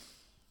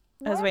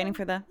 I was waiting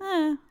for the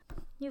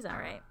He's all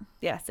right.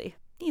 Yeah, see.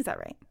 He's all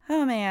right.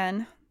 Oh,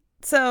 man.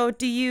 So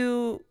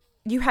you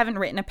haven't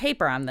written a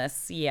paper on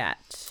this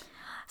yet?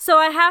 So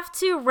I have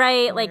to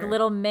write like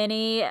little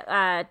mini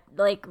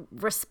like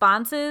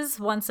responses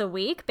once a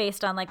week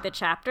based on like the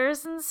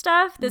chapters and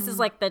stuff. This is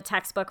like the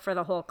textbook for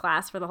the whole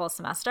class for the whole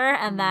semester.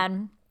 And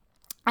then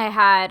I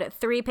had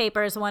 3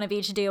 papers, one of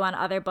each due on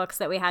other books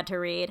that we had to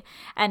read.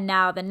 And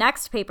now the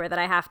next paper that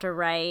I have to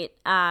write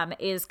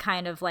is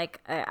kind of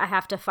like I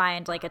have to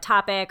find like a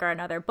topic or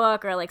another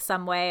book or like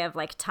some way of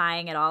like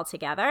tying it all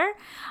together,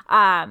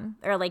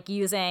 or like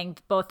using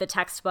both the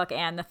textbook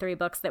and the 3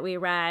 books that we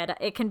read.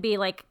 It can be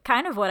like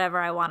kind of whatever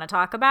I want to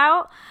talk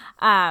about,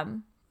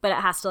 but it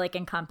has to like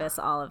encompass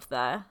all of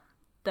the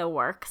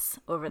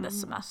works over the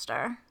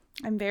semester.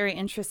 I'm very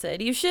interested.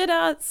 You should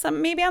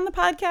maybe on the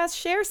podcast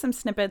share some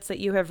snippets that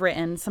you have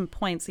written, some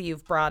points that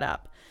you've brought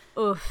up.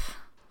 Oof.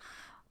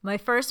 My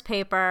first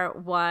paper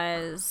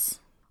was,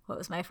 what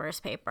was my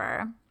first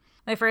paper?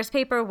 My first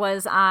paper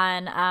was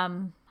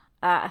on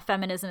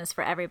Feminism is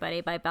for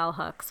Everybody by Bell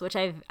Hooks, which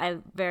I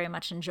very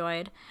much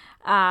enjoyed.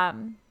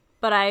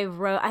 But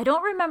I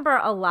don't remember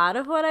a lot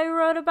of what I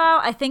wrote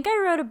about. I think I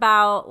wrote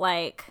about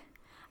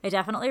I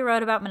definitely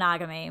wrote about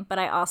monogamy, but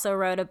I also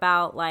wrote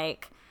about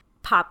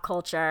pop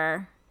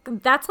culture.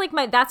 That's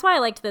why I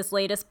liked this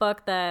latest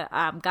book, the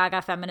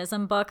Gaga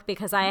Feminism book,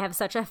 because I have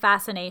such a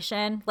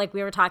fascination. Like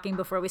we were talking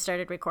before we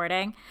started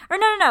recording, or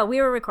no,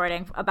 we were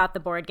recording about the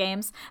board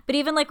games. But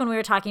even when we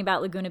were talking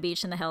about Laguna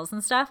Beach and the hills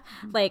and stuff,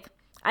 I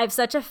have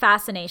such a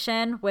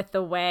fascination with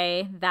the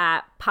way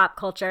that pop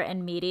culture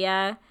and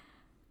media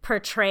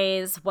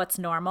portrays what's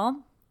normal.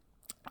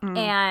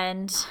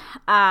 And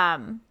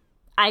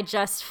I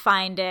just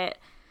find it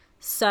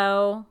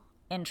so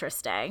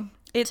interesting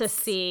to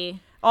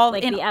see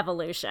the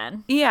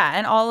evolution. Yeah,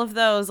 and all of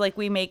those,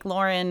 we make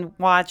Lauren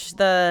watch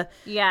the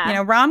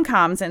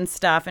rom-coms and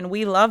stuff, and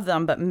we love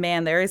them, but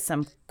man, there is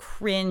some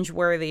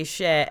cringe-worthy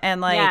shit.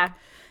 And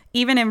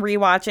even in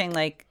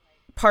rewatching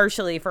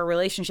partially for a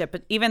relationship,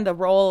 but even the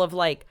role of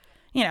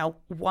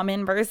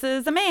woman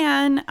versus a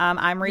man.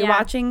 I'm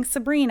rewatching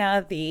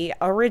Sabrina, the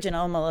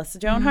original Melissa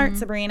Joan Hart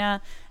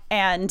Sabrina,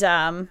 and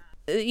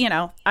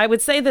I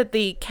would say that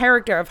the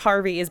character of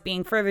Harvey is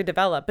being further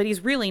developed, but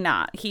he's really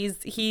not.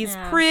 He's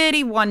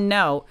pretty one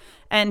note.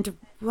 And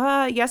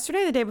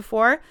yesterday, the day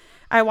before,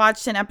 I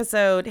watched an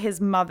episode. His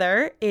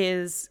mother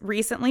is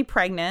recently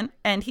pregnant,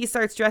 and he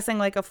starts dressing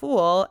like a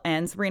fool.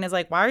 And Sabrina's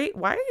like, why are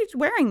you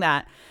wearing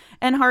that?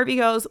 And Harvey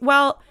goes,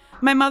 well,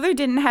 my mother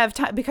didn't have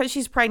time because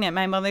she's pregnant.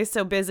 My mother's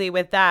so busy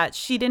with that.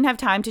 She didn't have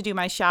time to do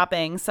my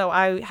shopping. So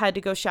I had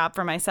to go shop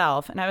for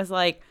myself. And I was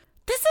like,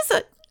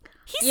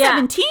 he's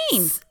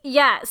 17.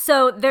 Yeah.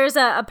 So there's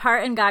a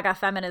part in Gaga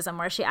Feminism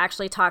where she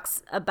actually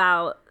talks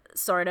about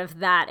sort of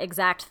that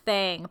exact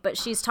thing, but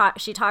she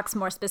talks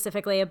more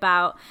specifically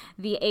about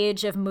the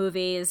age of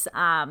movies,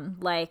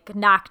 like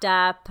Knocked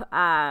Up,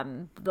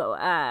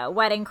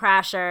 Wedding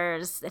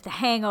Crashers, The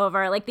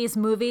Hangover, these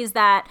movies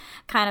that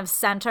kind of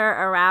center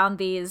around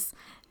these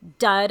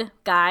dud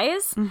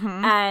guys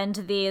and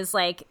these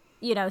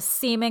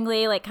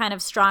seemingly kind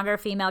of stronger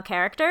female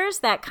characters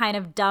that kind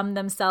of dumb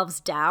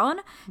themselves down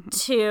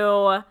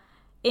to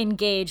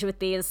engage with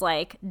these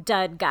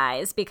dud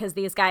guys because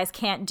these guys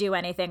can't do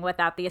anything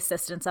without the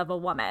assistance of a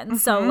woman.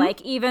 So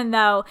even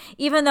though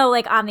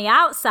on the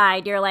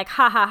outside you're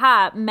ha ha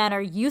ha, men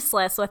are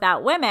useless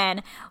without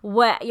women,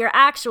 what you're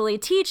actually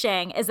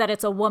teaching is that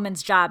it's a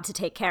woman's job to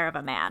take care of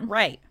a man.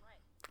 Right.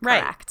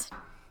 Correct.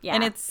 Yeah.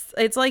 And it's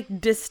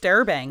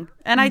disturbing.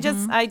 And I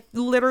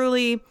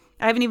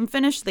haven't even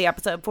finished the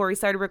episode before we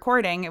started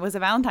recording. It was a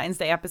Valentine's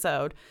Day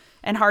episode.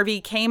 And Harvey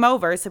came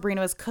over.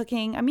 Sabrina was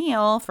cooking a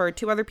meal for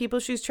 2 other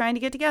people she was trying to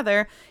get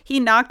together. He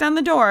knocked on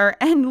the door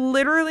and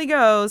literally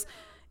goes,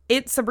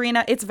 "It's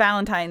Sabrina, it's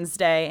Valentine's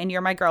Day, and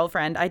you're my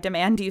girlfriend. I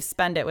demand you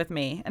spend it with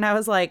me." And I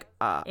was like,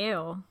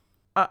 ew.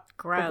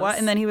 Gross. What?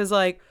 And then he was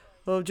like,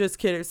 "Oh, just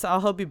kidding. So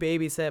I'll help you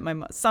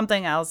babysit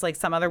something else,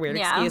 some other weird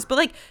excuse."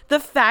 But the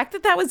fact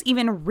that was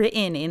even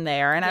written in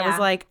there. And I was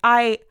like,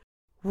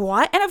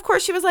 what? And of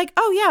course she was like,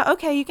 "Oh yeah,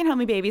 okay, you can help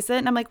me babysit."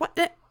 And I'm like, what?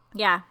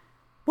 Yeah.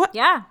 What?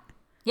 Yeah.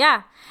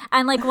 Yeah.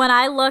 And when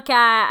I look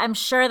at, I'm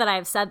sure that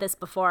I've said this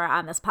before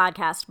on this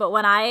podcast, but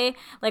when I,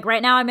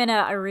 right now I'm in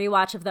a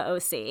rewatch of The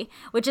OC,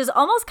 which is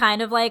almost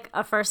kind of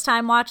a first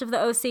time watch of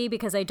The OC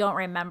because I don't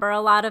remember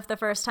a lot of the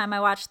first time I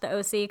watched The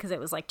OC because it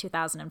was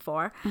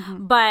 2004.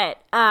 But,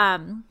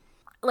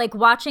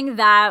 watching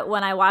that,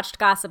 when I watched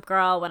Gossip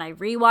Girl, when I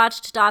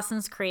rewatched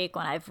Dawson's Creek,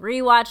 when I've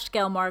rewatched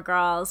Gilmore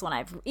Girls, when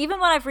I've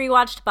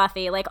rewatched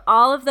Buffy,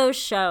 all of those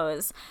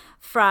shows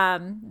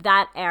from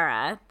that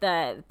era,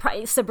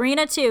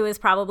 Sabrina too is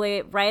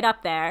probably right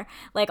up there.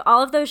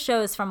 All of those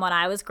shows from when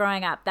I was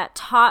growing up that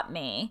taught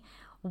me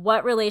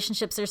what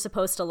relationships are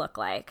supposed to look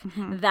like.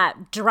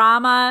 That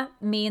drama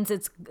means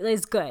is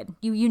good.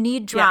 You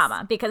need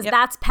drama because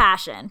that's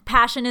passion.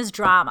 Passion is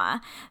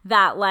drama.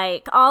 That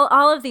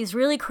all of these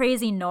really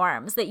crazy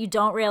norms that you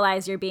don't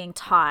realize you're being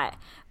taught,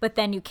 but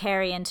then you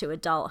carry into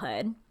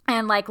adulthood.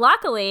 And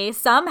luckily,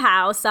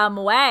 somehow, some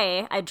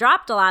way, I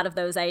dropped a lot of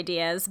those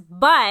ideas.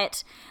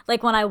 But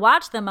when I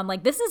watch them, I'm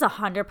this is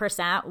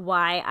 100%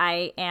 why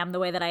I am the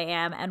way that I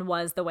am and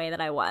was the way that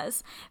I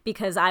was.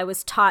 Because I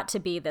was taught to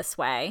be this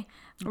way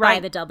by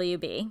the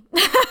WB.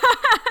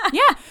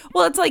 Yeah.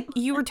 Well, it's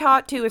you were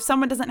taught to, if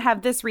someone doesn't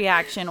have this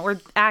reaction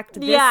or act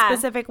this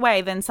specific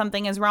way, then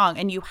something is wrong.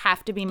 And you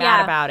have to be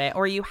mad about it,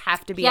 or you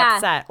have to be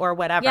upset or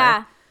whatever.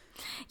 Yeah.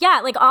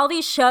 Yeah, all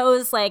these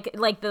shows,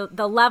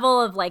 the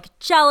level of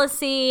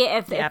jealousy.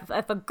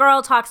 If a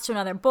girl talks to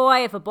another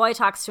boy, if a boy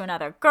talks to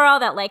another girl,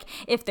 that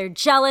if they're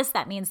jealous,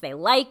 that means they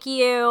like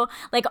you.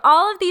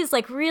 All of these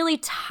really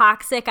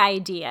toxic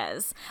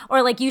ideas,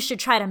 or you should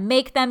try to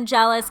make them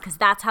jealous because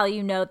that's how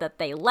you know that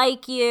they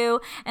like you,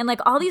 and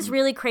all these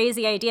really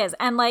crazy ideas.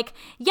 And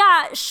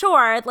yeah,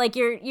 sure,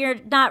 you're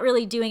not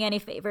really doing any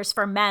favors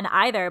for men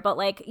either,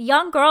 but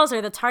young girls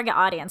are the target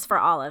audience for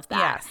all of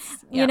that.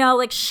 Yes. You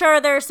know,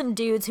 sure, there's some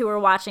dudes who are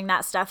watching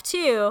that stuff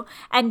too,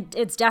 and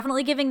it's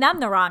definitely giving them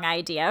the wrong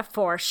idea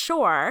for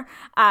sure.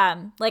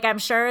 I'm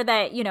sure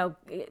that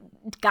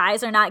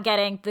guys are not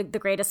getting the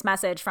greatest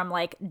message from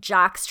like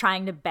jocks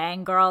trying to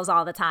bang girls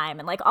all the time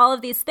and like all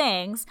of these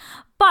things.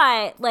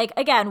 But like,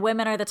 again,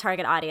 women are the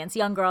target audience.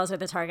 Young girls are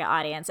the target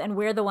audience. And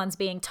we're the ones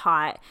being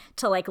taught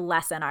to like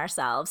lessen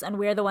ourselves. And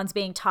we're the ones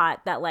being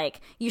taught that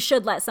like you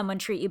should let someone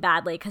treat you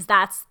badly because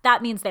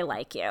that means they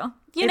like you,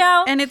 you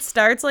know? And it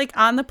starts like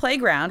on the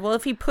playground. Well,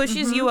 if he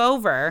pushes you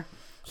over,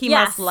 he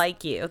must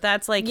like you.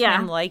 That's like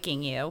him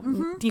liking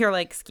you. You're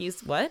like,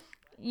 excuse what?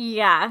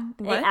 Yeah,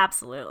 What?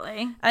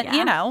 Absolutely.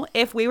 You know,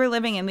 if we were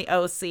living in the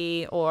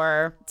OC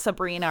or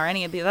Sabrina or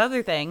any of these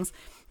other things,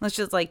 let's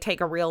just like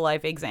take a real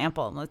life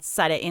example and let's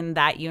set it in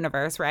that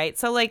universe, right?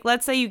 So like,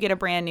 let's say you get a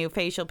brand new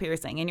facial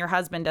piercing and your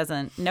husband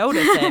doesn't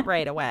notice it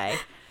right away.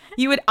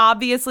 You would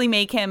obviously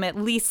make him at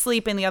least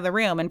sleep in the other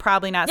room and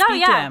probably not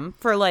speak to him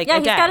for like a day. Yeah,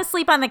 he's got to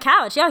sleep on the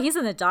couch. Yeah, he's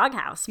in the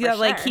doghouse. Yeah,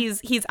 like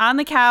he's on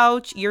the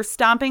couch. You're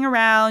stomping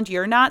around.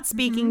 You're not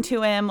speaking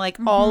to him. Like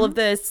all of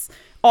this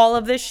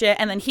shit,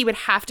 and then he would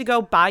have to go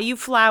buy you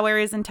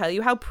flowers and tell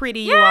you how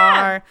pretty you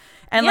are.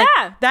 And like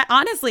that,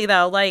 honestly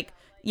though, like,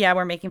 yeah,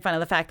 we're making fun of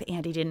the fact that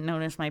Andy didn't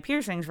notice my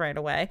piercings right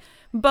away.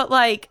 But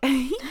like,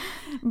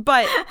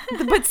 but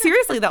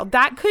seriously though,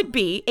 that could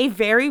be a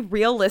very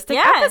realistic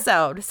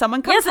episode.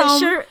 Someone comes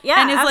home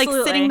and is like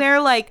sitting there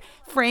like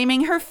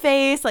framing her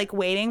face, like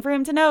waiting for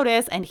him to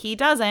notice, and he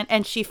doesn't,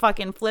 and she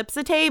fucking flips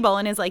a table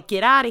and is like,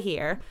 get out of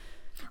here.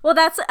 Well,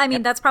 that's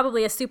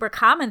probably a super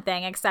common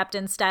thing, except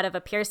instead of a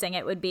piercing,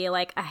 it would be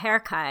like a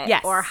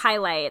haircut or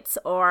highlights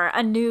or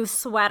a new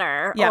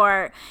sweater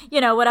or,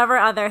 you know, whatever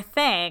other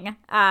thing,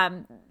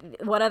 vain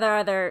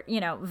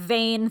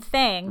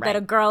thing that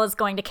a girl is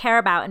going to care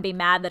about and be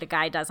mad that a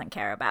guy doesn't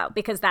care about,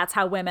 because that's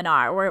how women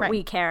are, where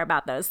we care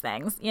about those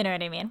things. You know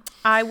what I mean?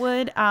 I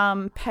would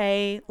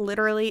pay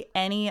literally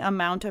any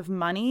amount of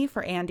money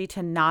for Andy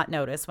to not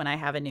notice when I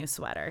have a new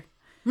sweater.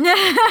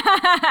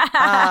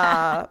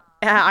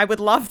 I would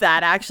love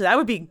that, actually. That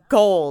would be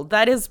gold.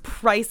 That is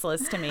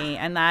priceless to me.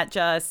 And that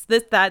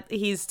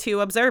he's too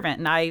observant.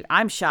 And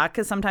I'm shocked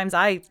because sometimes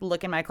I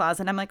look in my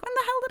closet and I'm like, when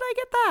the hell did I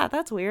get that?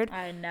 That's weird.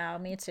 I know,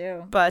 me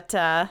too. But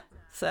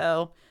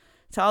so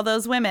to all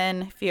those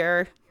women,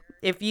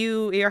 if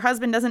your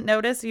husband doesn't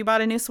notice you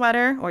bought a new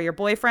sweater, or your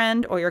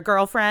boyfriend or your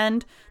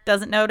girlfriend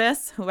doesn't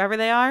notice, whoever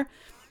they are,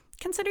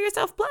 consider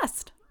yourself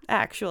blessed,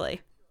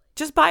 actually.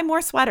 Just buy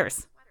more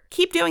sweaters.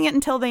 Keep doing it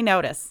until they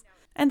notice.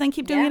 And then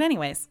keep doing it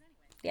anyways.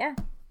 Yeah.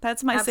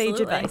 That's my sage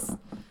advice.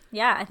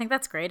 Yeah, I think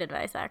that's great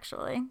advice,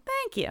 actually.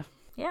 Thank you.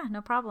 Yeah, no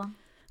problem.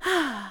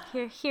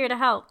 Here to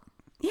help.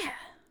 Yeah.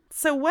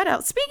 So what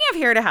else? Speaking of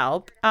here to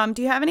help,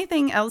 do you have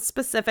anything else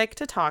specific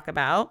to talk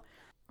about?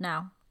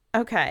 No.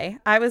 Okay.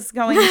 I was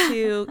going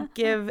to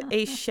give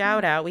a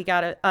shout out. We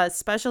got a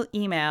special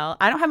email.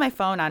 I don't have my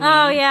phone on me.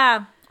 Oh,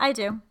 yeah. I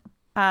do.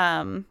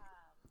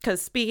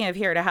 Because speaking of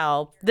here to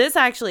help, this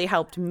actually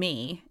helped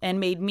me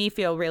and made me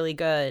feel really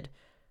good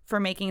for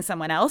making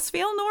someone else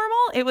feel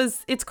normal.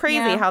 It's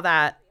crazy how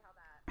that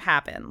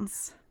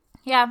happens.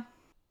 Yeah.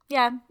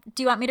 Yeah.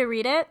 Do you want me to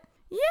read it?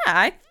 Yeah,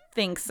 I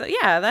think so.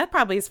 Yeah, that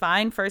probably is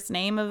fine. First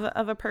name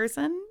of a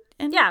person.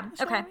 And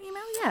okay.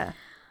 Email. Yeah.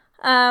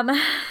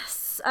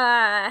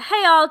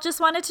 Hey all, just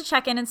wanted to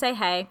check in and say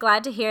hey.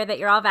 Glad to hear that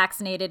you're all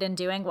vaccinated and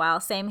doing well.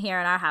 Same here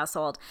in our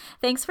household.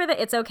 Thanks for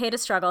the It's Okay to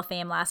Struggle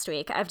theme last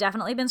week. I've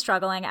definitely been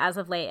struggling as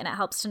of late, and it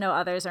helps to know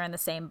others are in the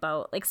same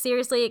boat. Like,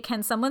 seriously,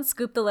 can someone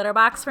scoop the litter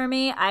box for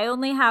me? I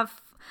only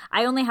have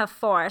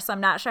 4, so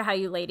I'm not sure how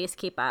you ladies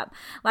keep up.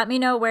 Let me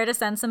know where to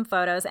send some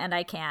photos, and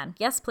I can.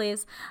 Yes,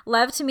 please.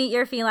 Love to meet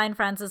your feline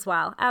friends as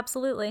well.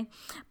 Absolutely.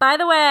 By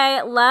the way,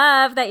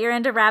 love that you're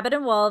into rabbit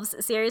and wolves.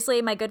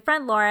 Seriously, my good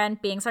friend Lauren,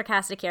 being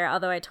sarcastic here,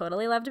 although I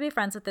totally love to be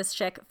friends with this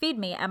chick, feed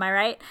me, am I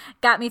right?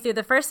 Got me through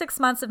the first 6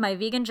 months of my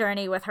vegan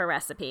journey with her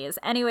recipes.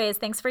 Anyways,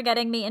 thanks for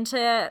getting me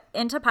into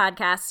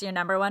podcasts. Your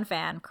number one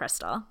fan,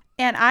 Crystal.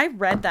 And I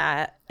read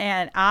that,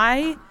 and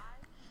I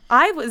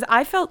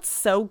felt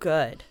so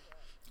good.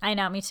 I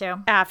know, me too.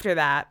 After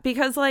that,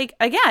 because like,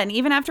 again,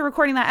 even after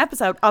recording that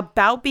episode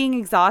about being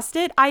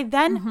exhausted, I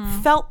then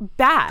felt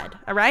bad.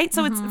 All right.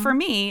 So it's for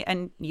me,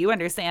 and you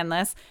understand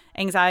this,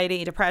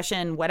 anxiety,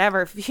 depression,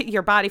 whatever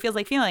your body feels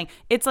like feeling,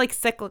 it's like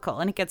cyclical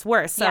and it gets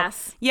worse. So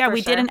yes,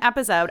 we did an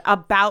episode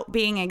about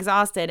being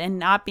exhausted and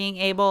not being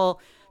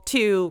able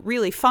to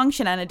really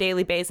function on a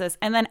daily basis.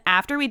 And then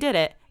after we did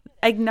it,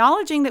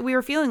 acknowledging that we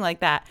were feeling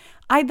like that,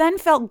 I then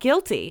felt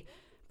guilty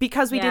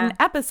because we did an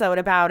episode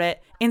about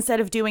it instead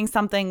of doing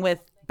something with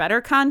better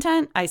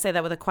content. I say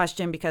that with a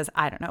question because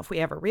I don't know if we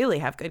ever really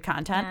have good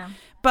content. Yeah.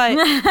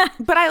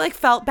 But I like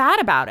felt bad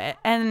about it,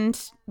 and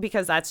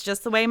because that's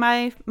just the way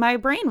my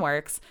brain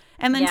works.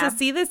 And then to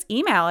see this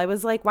email, I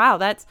was like, wow,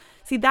 that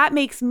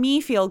makes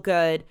me feel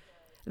good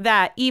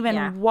that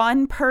even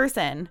one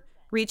person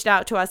reached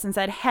out to us and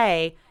said,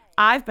 hey,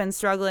 I've been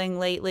struggling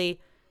lately.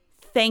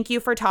 Thank you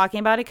for talking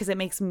about it, because it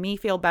makes me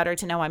feel better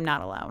to know I'm not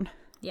alone.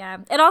 Yeah.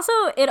 It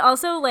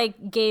also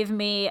like gave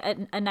me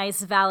a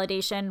nice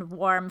validation,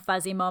 warm,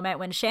 fuzzy moment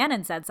when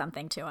Shannon said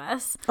something to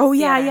us. Oh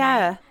yeah,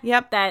 yeah.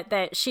 Yep.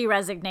 That she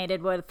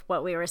resonated with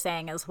what we were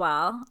saying as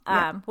well.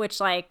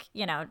 Which, like,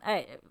 you know,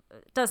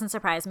 doesn't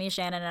surprise me.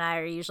 Shannon and I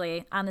are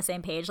usually on the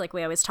same page. Like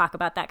we always talk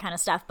about that kind of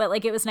stuff. But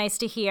like it was nice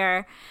to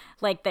hear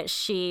like that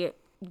she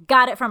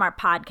got it from our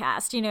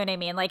podcast. You know what I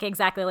mean? Like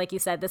exactly like you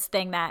said, this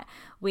thing that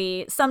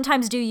we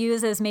sometimes do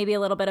use as maybe a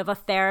little bit of a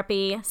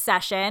therapy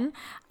session.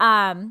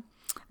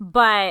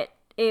 But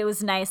it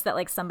was nice that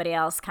like somebody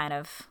else kind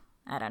of,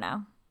 I don't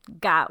know,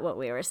 got what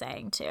we were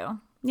saying too.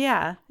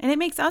 Yeah. And it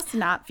makes us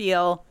not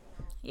feel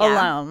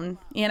alone,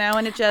 you know,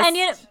 and it just. And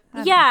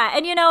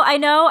you know, I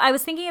know I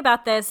was thinking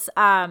about this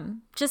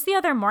just the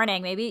other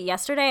morning, maybe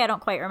yesterday. I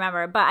don't quite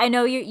remember, but I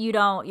know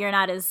you're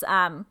not as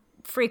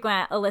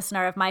frequent a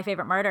listener of My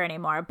Favorite Murder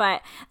anymore.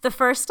 But the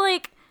first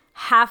like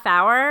half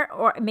hour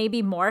or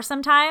maybe more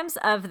sometimes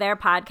of their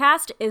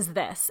podcast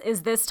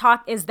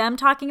is them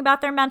talking about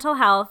their mental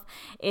health,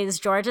 is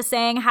Georgia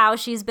saying how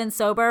she's been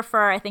sober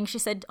for, I think she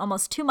said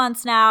almost 2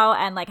 months now,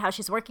 and like how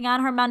she's working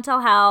on her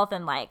mental health,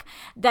 and like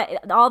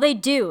that all they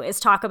do is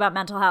talk about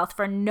mental health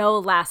for no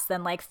less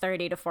than like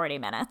 30 to 40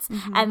 minutes.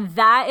 And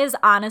that is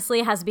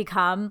honestly has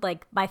become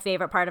like my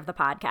favorite part of the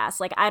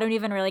podcast. Like I don't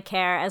even really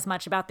care as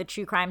much about the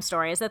true crime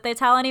stories that they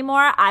tell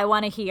anymore. I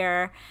want to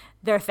hear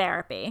their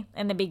therapy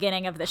in the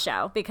beginning of the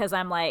show, because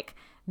I'm like,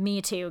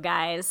 me too,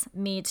 guys,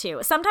 me too.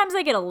 Sometimes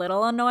I get a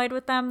little annoyed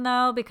with them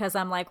though, because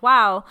I'm like,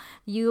 wow,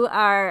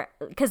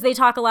 because they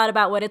talk a lot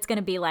about what it's going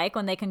to be like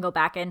when they can go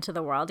back into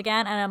the world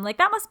again. And I'm like,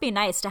 that must be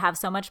nice to have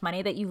so much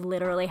money that you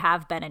literally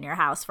have been in your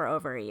house for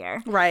over a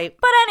year. Right.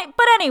 But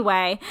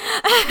anyway,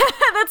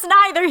 that's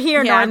neither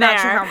here nor I'm there.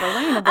 not sure how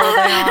relatable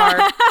they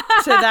are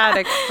to that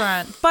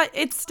extent. But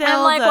it's still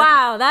I'm like,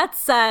 wow,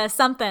 that's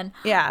something.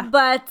 Yeah.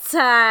 But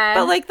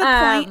like the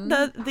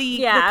point,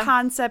 the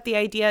concept, the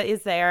idea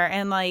is there,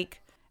 and like,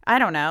 I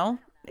don't know.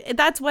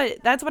 That's what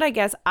I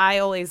guess I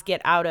always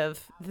get out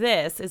of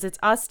this is it's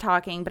us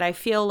talking, but I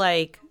feel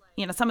like,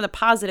 you know, some of the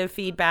positive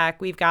feedback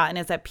we've gotten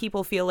is that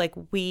people feel like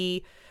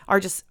we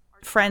are just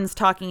friends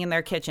talking in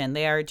their kitchen.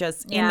 They are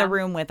just in the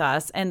room with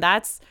us. And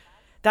that's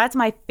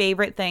my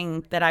favorite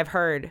thing that I've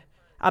heard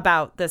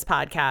about this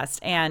podcast.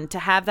 And to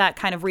have that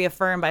kind of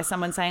reaffirmed by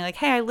someone saying like,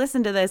 hey, I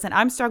listened to this and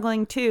I'm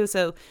struggling too.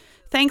 So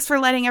thanks for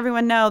letting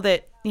everyone know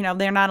that, you know,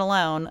 they're not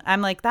alone.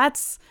 I'm like,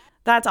 that's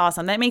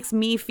awesome. That makes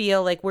me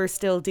feel like we're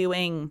still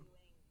doing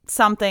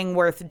something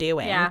worth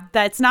doing. Yeah.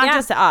 That's not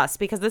just to us,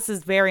 because this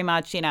is very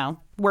much, you know,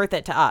 worth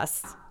it to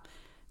us.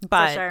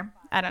 But for sure.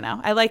 I don't know.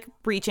 I like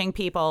reaching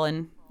people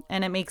and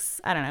it makes,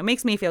 I don't know, it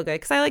makes me feel good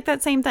because I like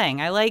that same thing.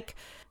 I like,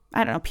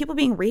 I don't know, people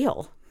being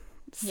real.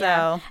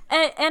 So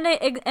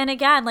and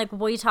again, like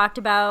we talked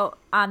about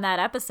on that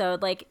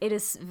episode, like it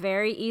is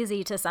very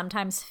easy to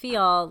sometimes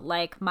feel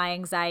like my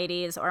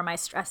anxieties or my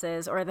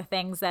stresses or the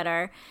things that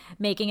are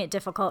making it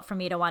difficult for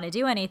me to want to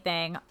do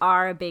anything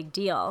are a big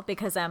deal,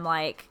 because I'm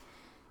like,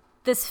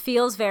 this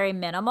feels very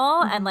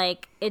minimal and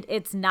like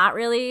it's not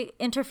really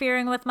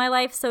interfering with my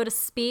life, so to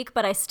speak,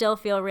 but I still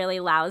feel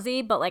really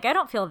lousy. But like I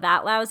don't feel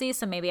that lousy,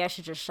 so maybe I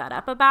should just shut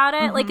up about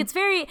it. Like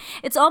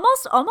it's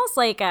almost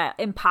like a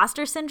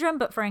imposter syndrome,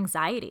 but for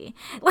anxiety.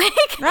 Like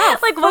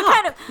what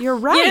kind of, you're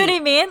right. You know what I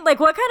mean? Like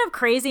what kind of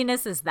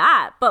craziness is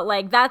that? But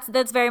like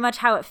that's very much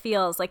how it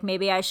feels. Like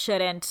maybe I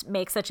shouldn't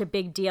make such a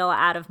big deal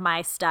out of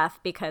my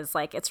stuff, because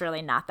like it's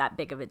really not that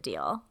big of a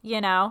deal,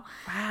 you know?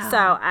 Wow. So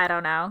I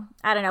don't know.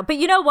 But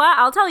you know what?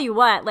 I'll tell you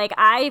what, like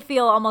I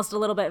feel almost a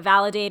little bit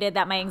validated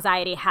that my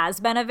anxiety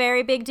has been a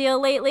very big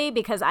deal lately,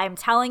 because I'm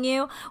telling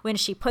you, when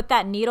she put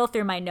that needle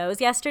through my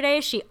nose yesterday,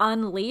 she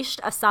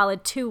unleashed a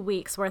solid 2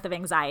 weeks worth of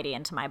anxiety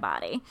into my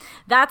body.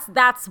 That's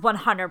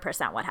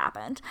 100% what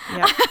happened.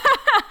 Yep.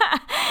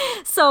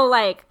 So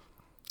like,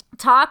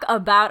 talk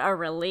about a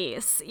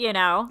release, you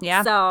know?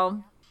 Yeah.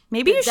 So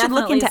maybe you should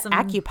look into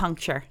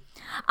acupuncture.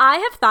 I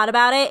have thought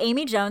about it.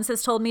 Amy Jones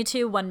has told me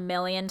to 1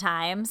 million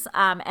times,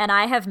 and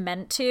I have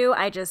meant to.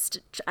 I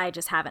just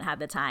haven't had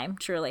the time,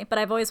 truly. But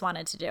I've always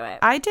wanted to do it.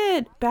 I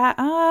did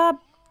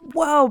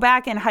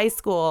back in high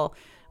school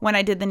when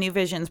I did the New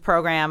Visions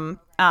program,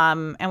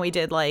 and we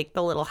did like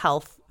the little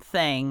health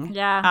thing.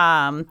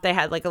 Yeah. They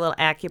had like a little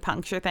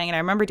acupuncture thing, and I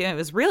remember doing it. It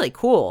was really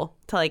cool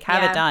to like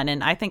have it done,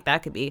 and I think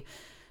that could be.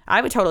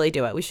 I would totally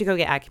do it. We should go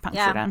get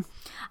acupuncture done.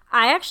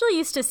 I actually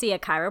used to see a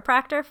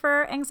chiropractor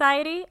for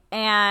anxiety,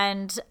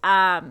 and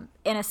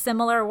in a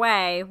similar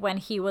way, when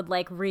he would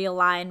like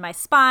realign my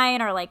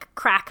spine or like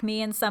crack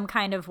me in some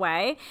kind of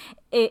way,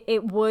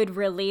 it would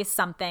release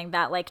something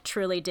that like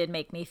truly did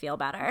make me feel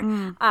better.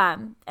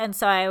 And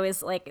so I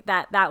always like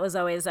that was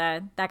always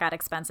that got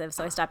expensive,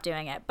 so I stopped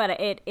doing it. But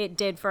it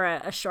did for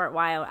a short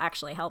while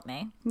actually help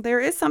me. There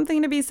is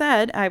something to be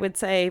said, I would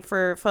say,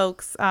 for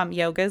folks.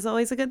 Yoga is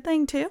always a good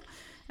thing too.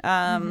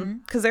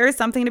 Because there is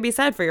something to be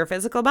said for your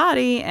physical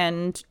body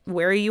and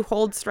where you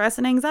hold stress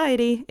and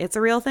anxiety. It's a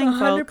real thing,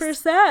 100%,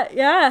 folks. 100%.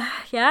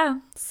 Yeah.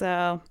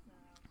 So,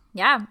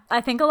 yeah, I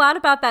think a lot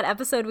about that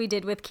episode we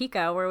did with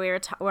Kiko,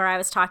 where I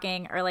was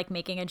talking or like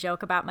making a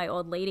joke about my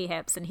old lady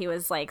hips, and he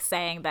was like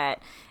saying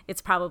that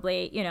it's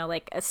probably, you know,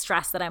 like a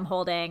stress that I'm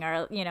holding,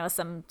 or, you know,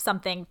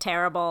 something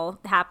terrible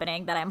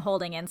happening that I'm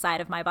holding inside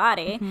of my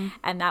body.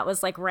 And that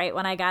was like right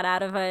when I got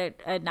out of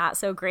a not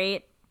so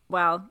great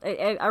well,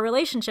 a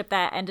relationship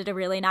that ended a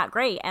really not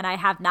great. And I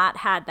have not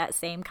had that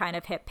same kind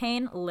of hip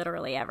pain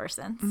literally ever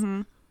since.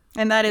 Mm-hmm.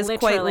 And that is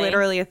quite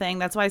literally a thing.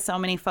 That's why so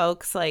many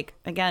folks, like,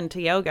 again,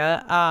 to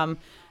yoga,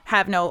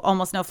 have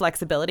almost no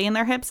flexibility in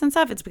their hips and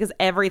stuff. It's because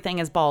everything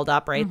is balled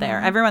up right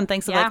there. Everyone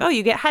thinks of like, oh,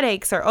 you get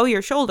headaches, or oh,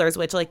 your shoulders,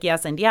 which like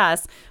yes and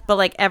yes, but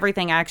like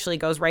everything actually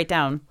goes right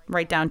down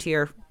to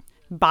your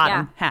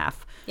bottom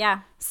half.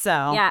 Yeah. So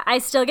yeah, I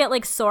still get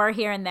like sore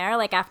here and there,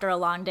 like after a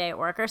long day at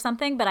work or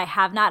something, but I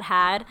have not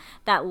had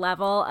that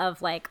level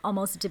of like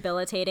almost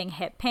debilitating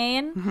hip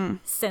pain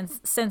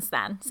since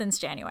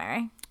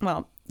January.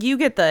 Well, you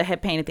get the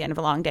hip pain at the end of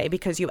a long day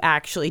because you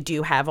actually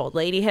do have old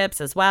lady hips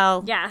as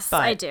well. Yes,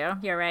 I do.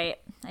 You're right.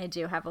 I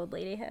do have old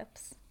lady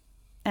hips.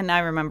 And I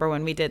remember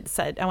when I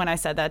said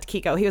that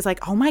to Kiko, he was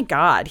like, "Oh my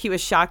God!" He was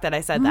shocked that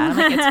I said that. I'm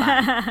like, "It's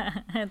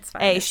fine. It's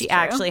fine. A, she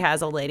actually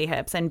has old lady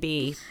hips, and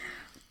B,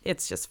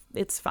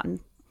 it's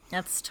fun."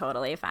 That's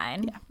totally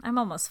fine. Yeah. I'm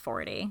almost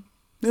 40.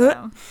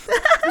 So.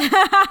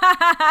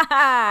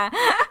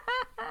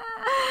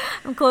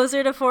 I'm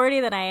closer to 40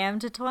 than I am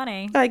to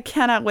 20. I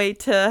cannot wait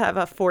to have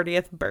a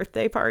 40th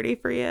birthday party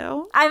for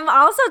you. I'm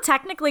also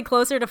technically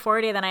closer to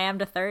 40 than I am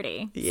to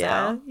 30.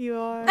 Yeah, so. you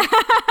are.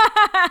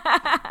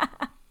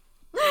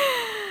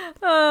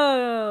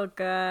 Oh,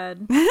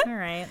 God. All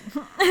right.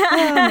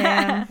 Oh,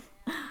 man.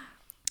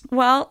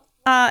 Well,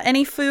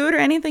 any food or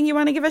anything you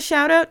want to give a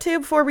shout out to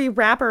before we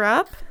wrap her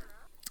up?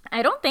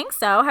 I don't think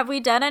so. Have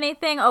we done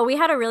anything? Oh, we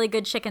had a really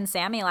good chicken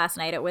Sammy last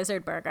night at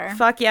Wizard Burger.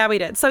 Fuck yeah, we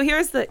did. So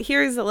here's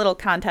a little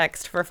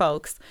context for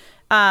folks.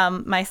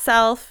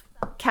 Myself,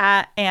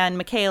 Kat, and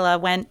Michaela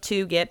went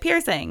to get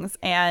piercings,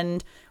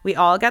 and we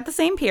all got the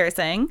same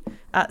piercing,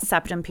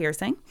 septum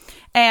piercing.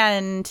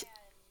 And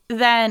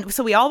then,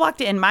 so we all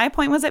walked in. My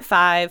appointment was at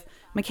 5.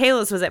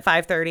 Michaela's was at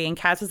 5:30, and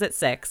Kat's was at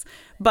 6.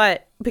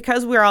 But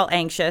because we were all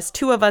anxious,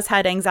 2 of us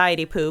had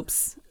anxiety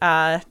poops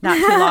not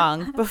too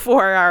long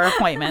before our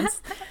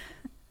appointments.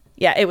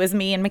 Yeah, it was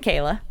me and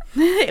Michaela.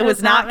 It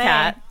was not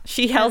Kat.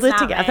 She held it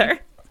together.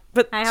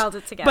 But I held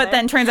it together. But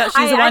then turns out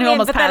she's the one who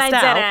almost passed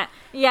out. Didn't.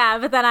 Yeah,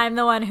 but then I'm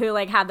the one who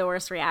like had the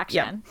worst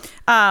reaction.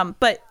 Yeah.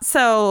 But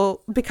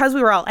so because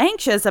we were all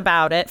anxious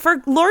about it,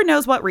 for Lord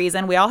knows what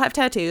reason, we all have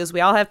tattoos,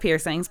 we all have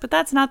piercings, but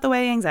that's not the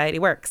way anxiety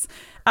works.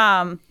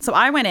 So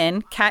I went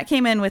in, Kat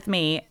came in with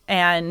me,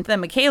 and then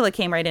Michaela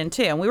came right in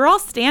too. And we were all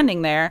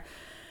standing there.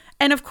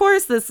 And of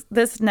course,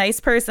 this nice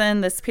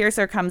person, this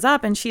piercer comes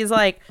up and she's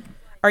like,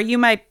 "Are you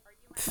my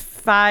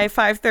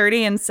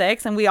 5:30 and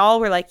 6?" And we all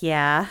were like,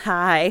 "Yeah,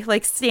 hi."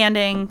 Like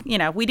standing,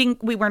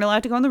 we weren't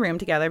allowed to go in the room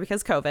together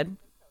because COVID,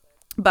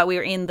 but we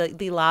were in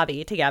the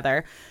lobby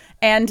together.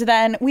 And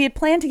then we had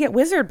planned to get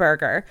Wizard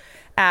Burger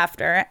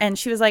after, and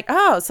she was like,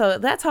 "Oh, so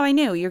that's how I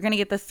knew you're going to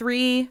get there's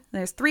 3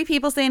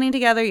 people standing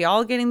together, you're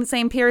all getting the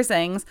same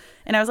piercings."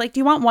 And I was like, "Do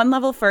you want one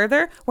level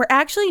further? We're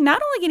actually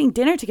not only getting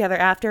dinner together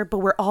after, but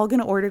we're all going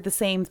to order the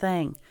same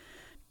thing."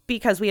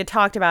 Because we had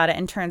talked about it,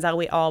 and turns out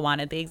we all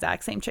wanted the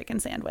exact same chicken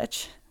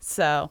sandwich.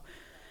 So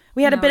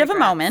we had a bit of a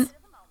moment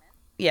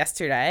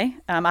yesterday,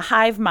 a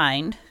hive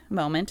mind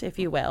moment, if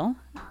you will,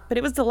 but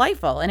it was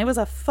delightful, and it was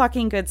a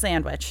fucking good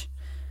sandwich.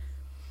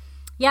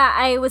 Yeah,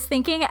 I was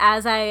thinking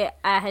as I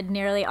had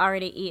nearly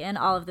already eaten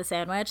all of the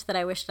sandwich that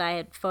I wished I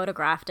had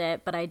photographed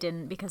it, but I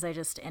didn't because I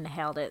just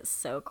inhaled it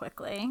so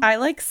quickly.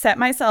 I set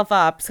myself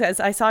up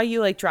because I saw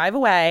you drive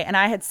away, and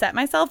I had set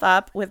myself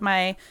up with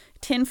my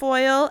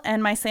tinfoil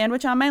and my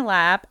sandwich on my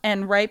lap,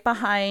 and right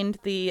behind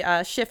the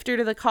shifter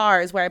to the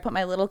car is where I put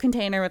my little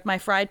container with my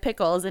fried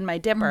pickles and my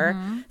dipper,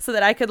 so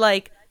that I could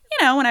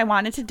when I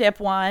wanted to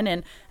dip one,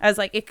 and I was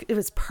like, it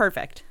was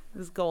perfect. It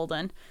was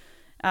golden.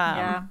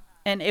 Yeah.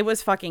 And it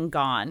was fucking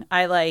gone.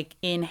 I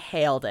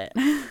inhaled it.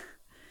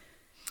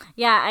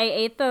 Yeah, I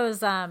ate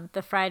those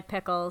the fried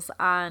pickles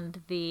on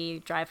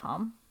the drive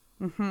home.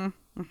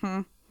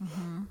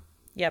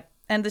 Yep.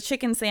 And the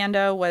chicken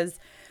sando was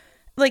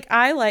we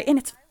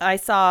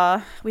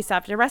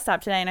stopped at a rest stop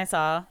today, and I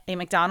saw a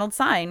McDonald's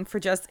sign for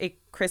just a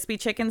crispy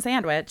chicken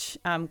sandwich.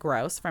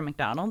 Gross from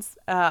McDonald's.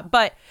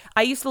 But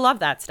I used to love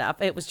that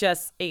stuff. It was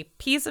just a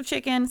piece of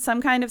chicken,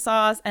 some kind of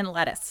sauce, and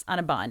lettuce on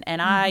a bun.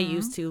 And I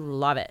used to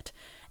love it.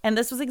 And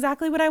this was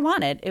exactly what I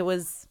wanted. It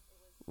was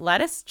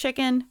lettuce,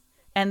 chicken,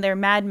 and their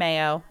mad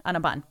mayo on a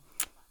bun.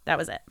 That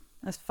was it.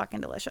 It was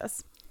fucking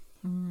delicious.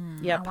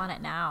 Yep. I want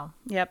it now.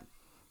 Yep.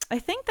 I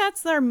think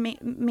that's their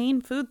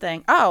main food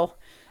thing. Oh,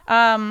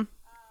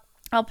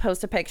 I'll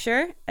post a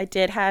picture. I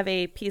did have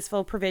a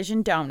Peaceful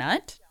Provision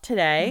donut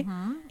today.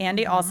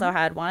 Andy also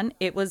had one.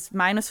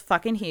 Mine was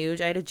fucking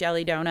huge. I had a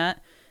jelly donut.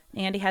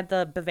 Andy had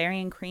the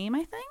Bavarian cream,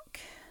 I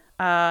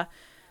think.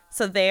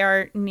 So they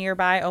are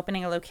nearby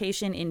opening a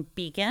location in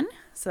Beacon.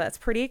 So that's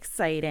pretty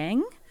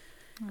exciting.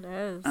 It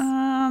is.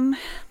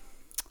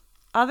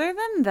 Other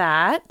than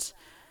that,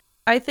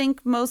 I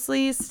think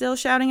mostly still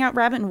shouting out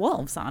Rabbit and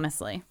Wolves,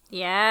 honestly.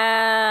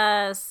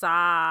 Yes.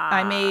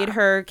 I made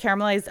her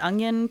caramelized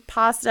onion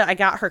pasta. I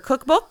got her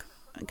cookbook.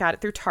 I got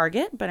it through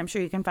Target, but I'm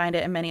sure you can find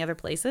it in many other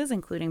places,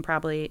 including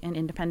probably an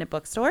independent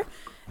bookstore,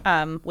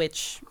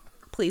 which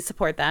please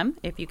support them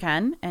if you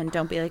can, and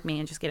don't be like me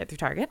and just get it through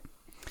Target.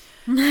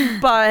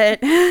 But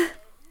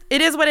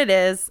it is what it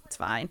is. It's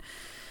fine.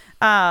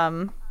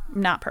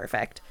 Not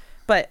perfect.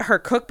 But her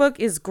cookbook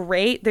is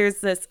great.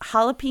 There's this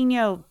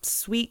jalapeno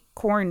sweet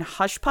corn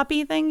hush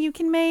puppy thing you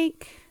can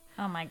make.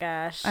 Oh my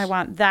gosh. I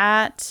want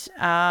that.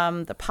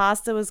 The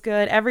pasta was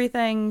good.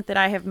 Everything that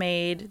I have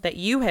made, that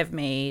you have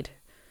made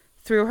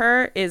through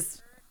her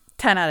is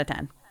 10 out of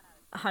 10.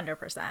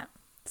 100%.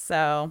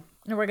 So.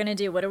 And what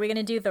are we going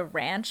to do? The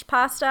ranch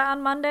pasta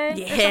on Monday?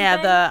 Yeah,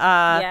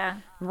 the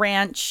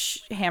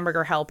ranch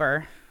hamburger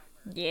helper.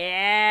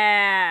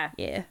 Yeah.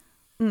 Yeah.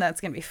 And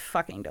that's going to be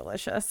fucking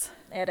delicious.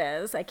 It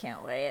is. I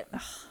can't wait.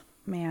 Ugh,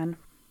 man.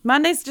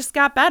 Mondays just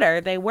got better.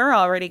 They were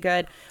already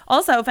good.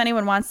 Also, if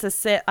anyone wants to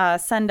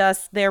send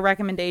us their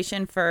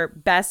recommendation for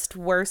best,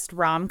 worst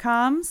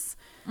rom-coms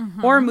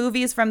or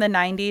movies from the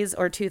 90s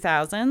or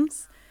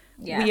 2000s,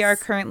 we are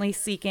currently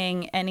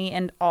seeking any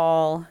and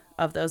all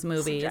of those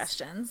movies.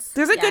 Suggestions.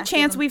 There's a good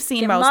chance we've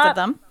seen most of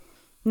them.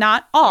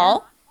 Not all.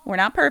 Yeah. We're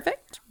not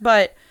perfect.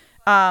 But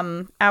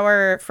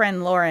our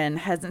friend Lauren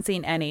hasn't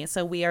seen any,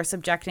 so we are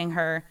subjecting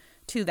her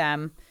to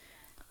them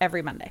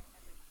every Monday.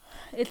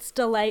 It's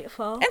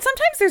delightful. And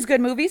sometimes there's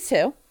good movies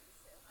too.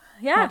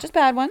 Yeah. Not just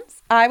bad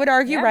ones. I would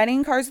argue Riding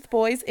in Cars with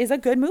Boys is a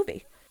good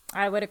movie.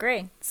 I would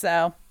agree.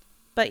 So,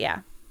 but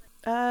yeah.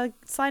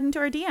 Slide into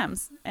our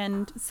DMs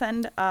and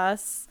send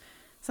us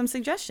some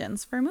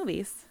suggestions for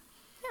movies.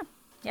 Yeah.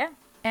 Yeah.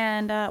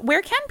 And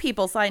where can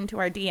people slide into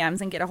our DMs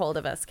and get a hold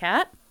of us,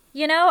 Kat?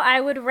 You know, I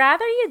would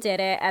rather you did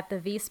it at the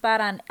V-Spot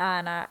on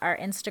our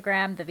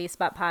Instagram, the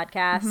V-Spot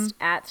Podcast,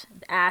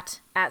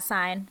 at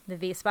sign the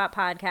V-Spot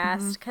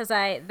Podcast, because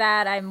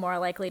I'm more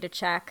likely to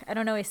check. I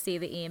don't always see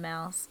the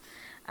emails.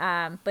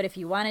 But if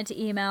you wanted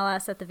to email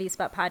us at the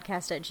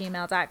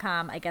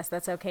vspotpodcast@gmail.com, I guess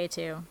that's okay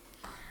too.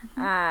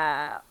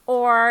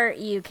 Or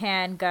you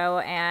can go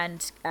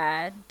and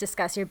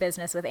discuss your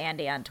business with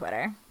Andy on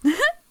Twitter.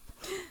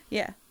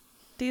 Yeah,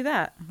 do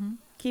that.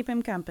 Keep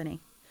him company.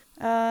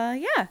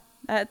 Yeah.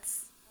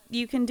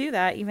 You can do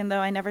that, even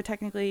though we never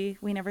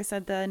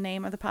said the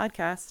name of the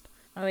podcast.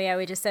 Oh yeah,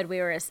 we just said we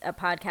were a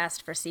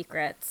podcast for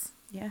secrets.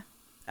 Yeah.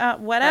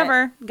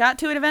 Whatever. Got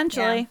to it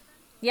eventually.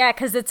 Yeah,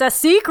 because it's a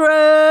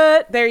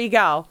secret. There you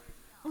go.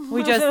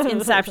 We just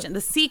Inception.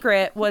 The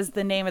Secret was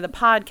the name of the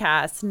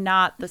podcast,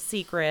 not the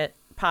secret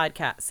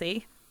podcast.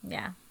 See?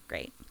 Yeah.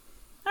 Great.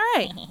 All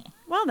right.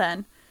 Well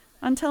then,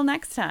 until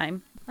next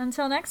time.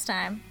 Until next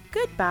time.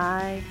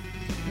 Goodbye.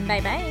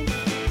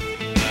 Bye-bye.